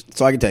games.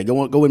 That's all I can tell you.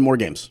 Go win more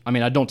games. I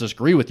mean, I don't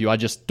disagree with you. I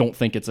just don't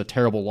think it's a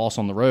terrible loss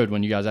on the road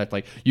when you guys act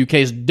like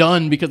UK's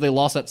done because they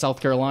lost at South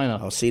Carolina.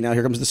 Oh, see, now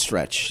here comes the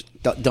stretch.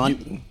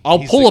 Done. I'll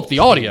pull up the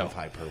audio.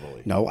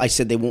 No, I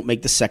said they won't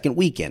make the second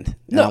weekend.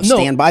 I'll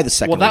stand by the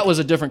second Well, that weekend. was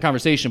a different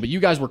conversation, but you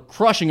guys were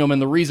crushing them,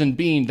 and the reason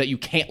being that you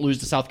can't lose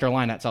to South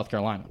Carolina at South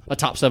Carolina, a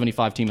top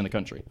 75 team in the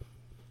country.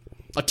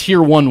 A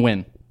Tier 1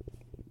 win.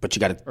 But you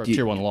got to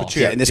Tier 1 loss.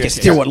 Yeah, in this case,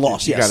 Tier 1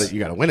 loss. Yes, You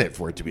got to win it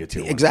for it to be a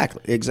Tier 1.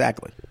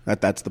 Exactly.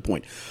 That's the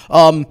point.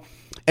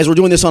 As we're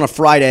doing this on a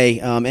Friday,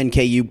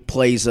 NKU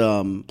plays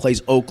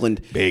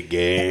Oakland. Big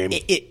game.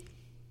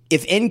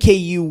 If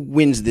NKU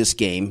wins this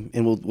game,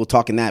 and we'll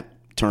talk in that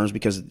terms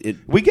because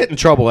we get in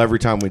trouble every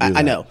time we do that.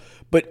 I know,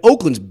 but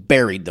Oakland's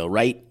buried though,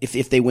 right?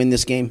 If they win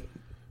this game,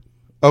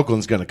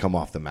 Oakland's going to come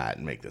off the mat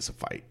and make this a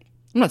fight.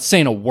 I'm not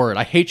saying a word.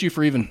 I hate you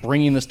for even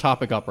bringing this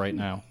topic up right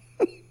now.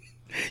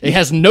 It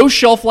has no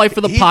shelf life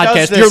for the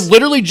podcast. You're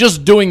literally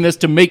just doing this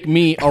to make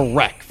me a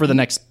wreck for the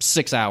next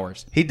 6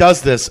 hours. He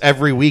does this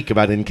every week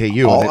about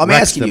NKU, and it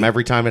wrecks them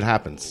every time it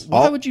happens.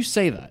 Why would you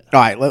say that? All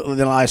right,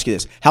 then I'll ask you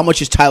this. How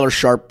much is Tyler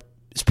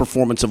Sharp's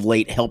performance of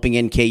late helping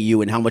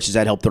NKU, and how much does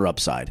that help their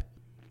upside?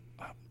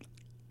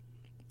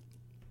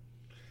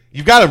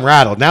 You've got him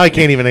rattled. Now he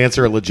can't even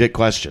answer a legit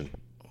question.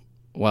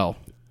 Well,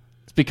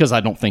 it's because I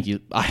don't think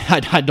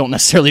I don't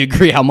necessarily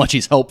agree how much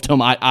he's helped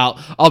him.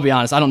 I'll be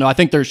honest. I don't know. I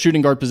think their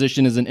shooting guard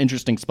position is an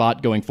interesting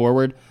spot going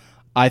forward.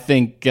 I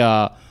think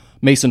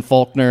Mason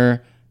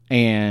Faulkner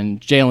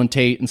and Jalen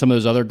Tate and some of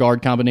those other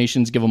guard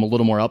combinations give him a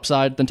little more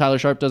upside than Tyler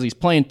Sharp does. He's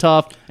playing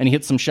tough, and he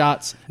hits some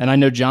shots, and I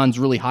know John's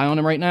really high on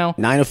him right now.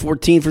 9 of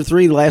 14 for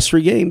 3 the last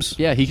 3 games.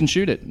 Yeah, he can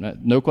shoot it.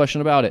 No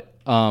question about it.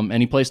 And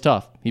he plays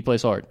tough. He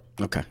plays hard.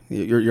 Okay.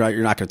 You're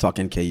not going to talk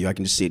NKU. I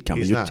can just see it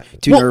coming. He's not.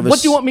 Too nervous.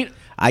 What do you want me to...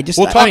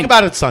 We'll talk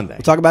about it Sunday.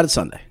 We'll talk about it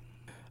Sunday.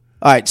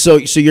 All right, so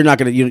you're not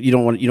going to you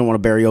don't want to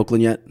bury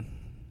Oakland yet?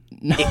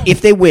 No.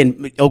 If they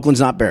win, Oakland's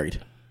not buried.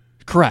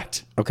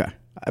 Correct. Okay.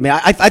 I mean,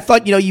 I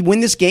thought, you win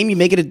this game, you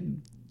make it a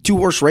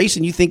 2-horse race,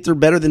 and you think they're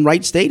better than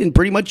Wright State, and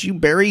pretty much you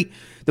bury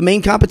the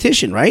main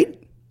competition,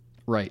 right?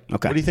 Right.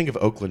 Okay. What do you think of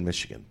Oakland,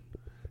 Michigan?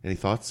 Any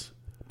thoughts?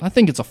 I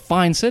think it's a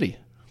fine city.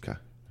 Okay.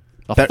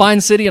 A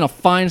fine city and a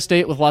fine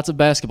state with lots of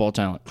basketball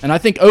talent. And I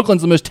think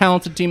Oakland's the most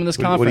talented team in this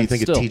conference. What do you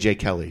think still. of TJ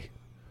Kelly?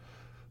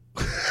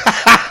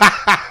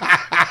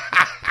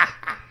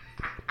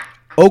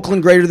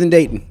 Oakland greater than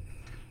Dayton.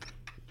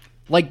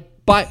 Like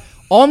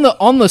on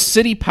the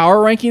city power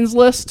rankings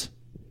list,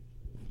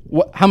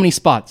 how many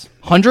spots?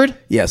 100?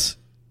 Yes.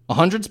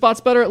 100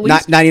 spots better at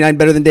least? 99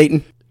 better than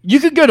Dayton? You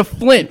could go to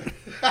Flint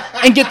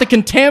and get the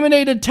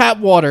contaminated tap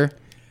water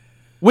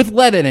with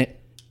lead in it,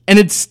 and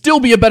it'd still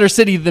be a better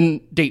city than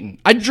Dayton.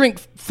 I'd drink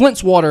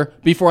Flint's water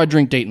before I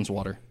drink Dayton's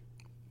water.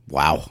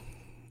 Wow.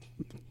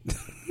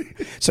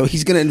 So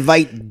he's going to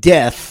invite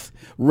death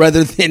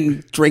rather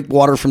than drink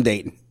water from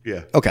Dayton.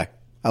 Yeah. Okay.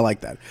 I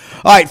like that.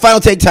 All right. Final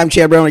take time,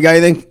 Chad Brown. You got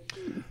anything?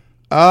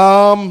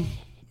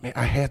 Man,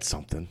 I had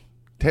something.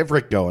 Have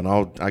Rick going.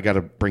 I got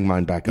to bring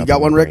mine back up. You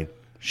got one, Rick?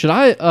 Should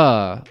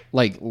I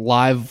live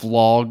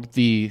vlog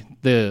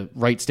the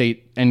Wright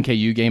State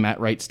NKU game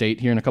at Wright State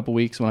here in a couple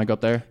weeks when I go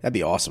up there? That'd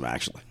be awesome,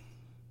 actually.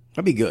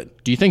 That'd be good.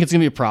 Do you think it's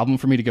gonna be a problem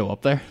for me to go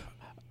up there?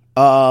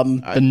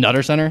 The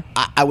Nutter Center.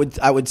 I would.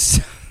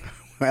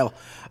 Well,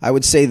 I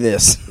would say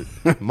this.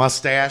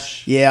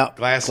 Mustache. Yeah.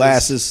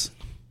 Glasses.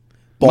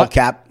 Ball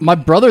cap. My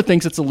brother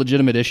thinks it's a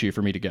legitimate issue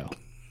for me to go.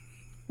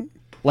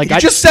 Like you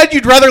just said,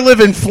 you'd rather live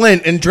in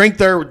Flint and drink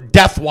their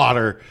death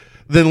water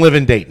than live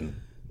in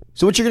Dayton.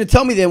 So what you're going to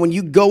tell me then, when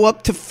you go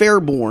up to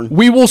Fairborn,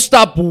 We will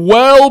stop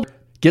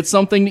get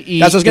something to eat,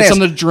 That's what I was get gonna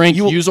something ask. to drink,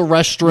 use a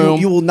restroom.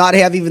 you will not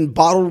have even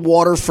bottled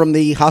water from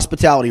the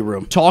hospitality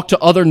room. Talk to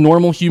other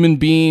normal human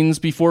beings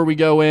before we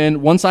go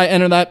in. Once I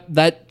enter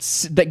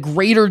that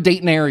greater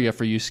Dayton area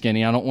for you,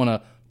 Skinny, I don't want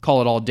to call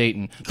it all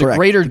Dayton. The Correct.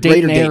 greater The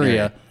Dayton Dayton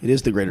area. It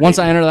is the greater Once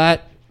Dayton I enter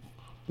that,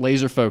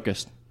 laser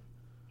focused.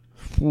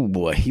 Oh,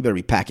 boy. You better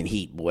be packing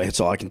heat, boy. That's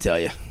all I can tell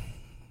you.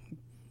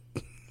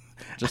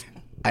 Just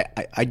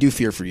I do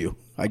fear for you.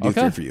 I do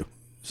Okay. fear for you.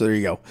 So there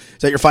you go. Is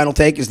that your final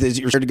take? Is it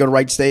your scared to go to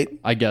Wright State?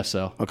 I guess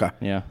so. Okay.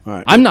 Yeah. All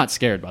right. I'm not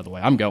scared, by the way.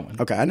 I'm going.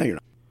 Okay, I know you're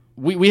not.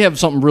 We have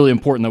something really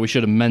important that we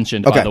should have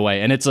mentioned, by Okay. the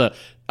way, and it's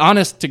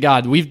honest to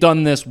God, we've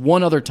done this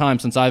one other time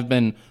since I've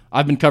been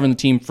covering the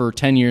team for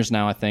 10 years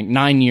now, I think,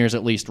 9 years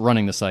at least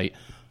running the site,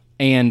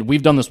 and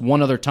we've done this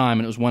one other time,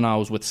 and it was when I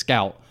was with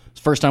Scout.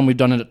 It's the first time we've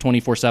done it at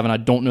 24/7. I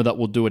don't know that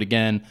we'll do it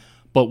again,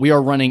 but we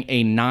are running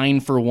a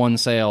 9-for-1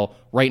 sale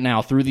right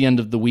now through the end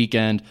of the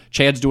weekend.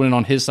 Chad's doing it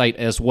on his site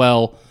as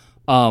well.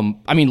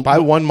 Buy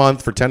 1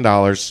 month for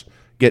 $10,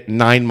 get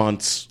 9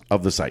 months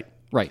of the site.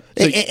 Right.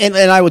 So, And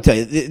I would tell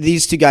you,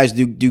 these two guys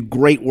do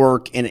great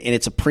work, and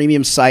it's a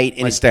premium site.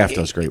 And My staff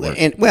does great work.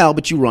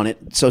 But you run it.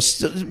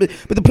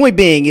 But the point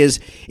being is,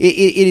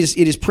 it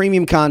is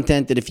premium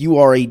content that if you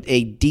are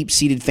a deep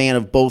seated fan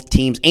of both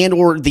teams and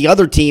or the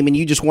other team, and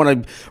you just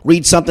want to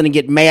read something and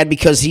get mad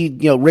because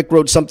Rick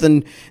wrote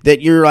something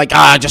that you're like,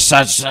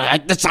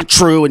 that's not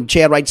true, and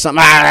Chad writes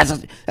something,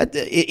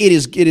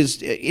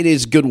 it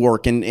is good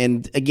work,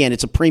 and again,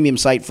 it's a premium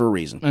site for a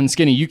reason. and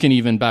Skinny, you can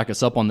even back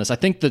us up on this. I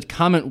think the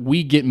comment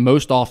we get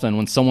most often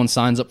when someone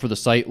signs up for the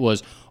site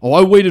was,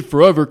 I waited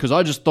forever because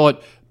I just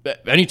thought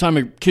anytime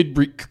a kid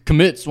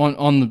commits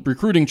on the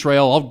recruiting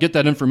trail, I'll get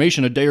that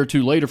information a day or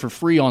two later for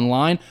free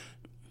online.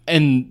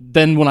 And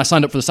then when I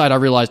signed up for the site, I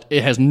realized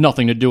it has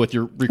nothing to do with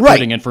your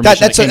recruiting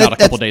information that came out a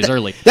couple days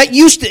early. That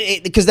used to,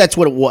 because that's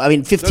what it was. I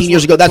mean, 15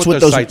 years ago, that's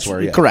what those sites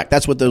were. Yeah. Correct.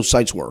 That's what those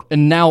sites were.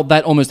 And now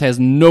that almost has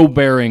no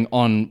bearing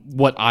on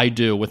what I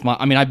do with my.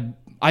 I mean,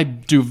 I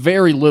do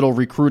very little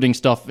recruiting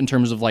stuff in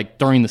terms of like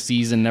during the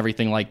season and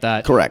everything like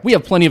that. Correct. We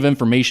have plenty of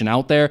information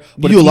out there.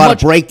 But you do a lot of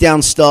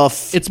breakdown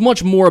stuff. It's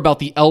much more about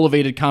the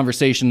elevated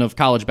conversation of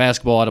college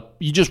basketball.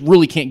 You just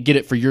really can't get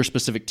it for your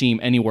specific team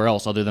anywhere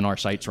else other than our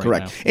sites right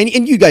Correct. now.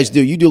 And you guys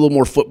do. You do a little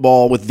more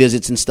football with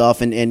visits and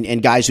stuff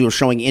and guys who are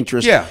showing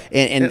interest. Yeah.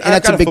 And I've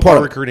that's got a big football part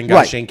of recruiting guy,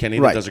 right. Shane Kenny,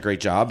 right. that does a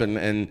great job.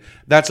 And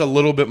that's a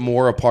little bit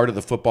more a part of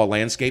the football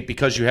landscape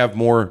because you have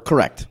more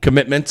Correct.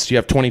 commitments. You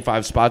have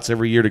 25 spots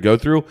every year to go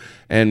through.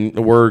 And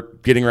we're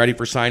getting ready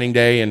for signing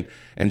day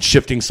and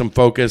shifting some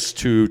focus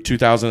to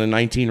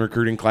 2019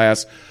 recruiting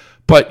class.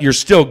 But you're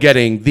still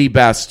getting the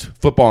best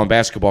football and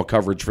basketball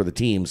coverage for the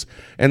teams.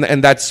 And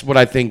that's what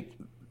I think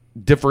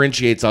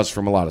differentiates us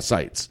from a lot of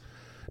sites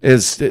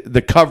is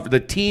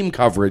the team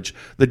coverage,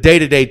 the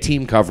day-to-day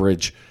team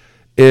coverage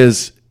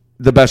is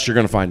the best you're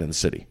going to find in the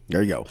city.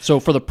 There you go.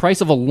 So for the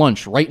price of a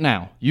lunch right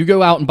now, you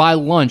go out and buy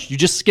lunch. You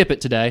just skip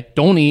it today.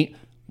 Don't eat.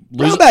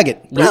 Brown bag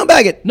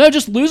it. No,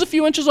 just lose a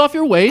few inches off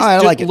your waist. All right, I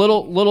just like it.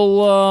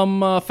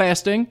 Little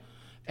fasting,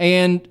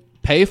 and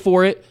pay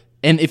for it.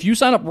 And if you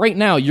sign up right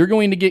now, you're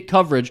going to get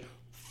coverage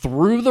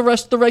through the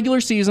rest of the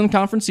regular season,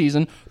 conference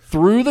season,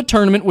 through the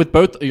tournament with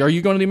both. Are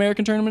you going to the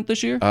American tournament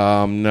this year?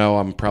 No,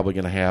 I'm probably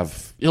going to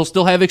have. He'll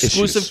still have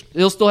exclusive. Issues.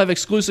 He'll still have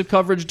exclusive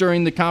coverage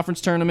during the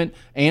conference tournament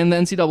and the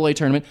NCAA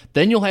tournament.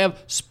 Then you'll have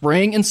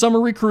spring and summer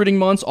recruiting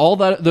months, all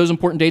those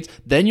important dates.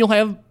 Then you'll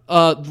have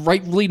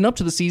right leading up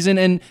to the season,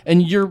 and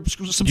your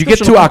subscription. You get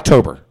to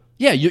October.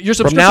 Yeah, your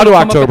subscription From now to will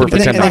come up at October the for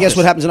beginning. And I $10. guess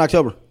what happens in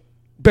October?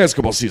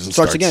 Basketball season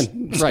Starts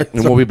again. Right.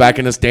 And we'll be back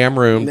in this damn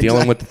room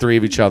dealing with the three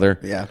of each other.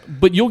 Yeah.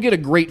 But you'll get a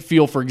great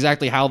feel for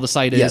exactly how the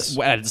site is Yes.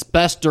 at its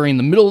best during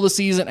the middle of the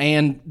season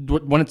and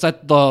when it's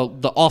at the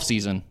off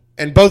season.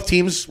 And both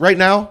teams right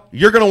now,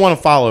 you're going to want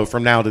to follow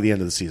from now to the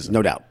end of the season.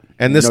 No doubt.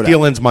 And this No deal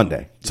doubt. ends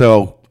Monday.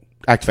 So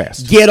act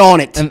fast. Get on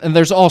it. And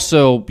there's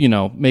also,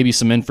 maybe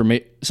some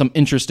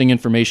interesting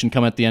information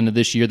come at the end of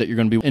this year that you're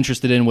going to be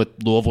interested in with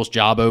Louisville's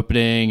job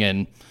opening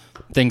and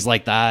things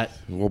like that.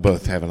 We'll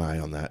both have an eye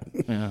on that.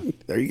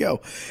 There you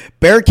go.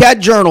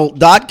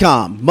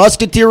 BearcatJournal.com.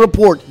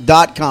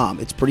 MusketeerReport.com.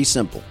 It's pretty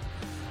simple.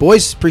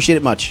 Boys, appreciate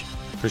it much.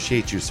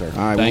 Appreciate you, sir.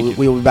 All right, Thank you.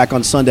 we'll be back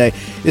on Sunday.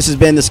 This has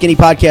been the Skinny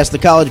Podcast, the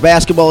College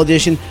Basketball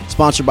Edition,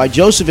 sponsored by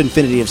Joseph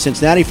Infinity of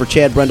Cincinnati. For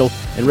Chad Brendel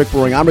and Rick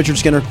Roaring, I'm Richard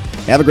Skinner.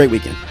 Have a great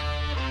weekend.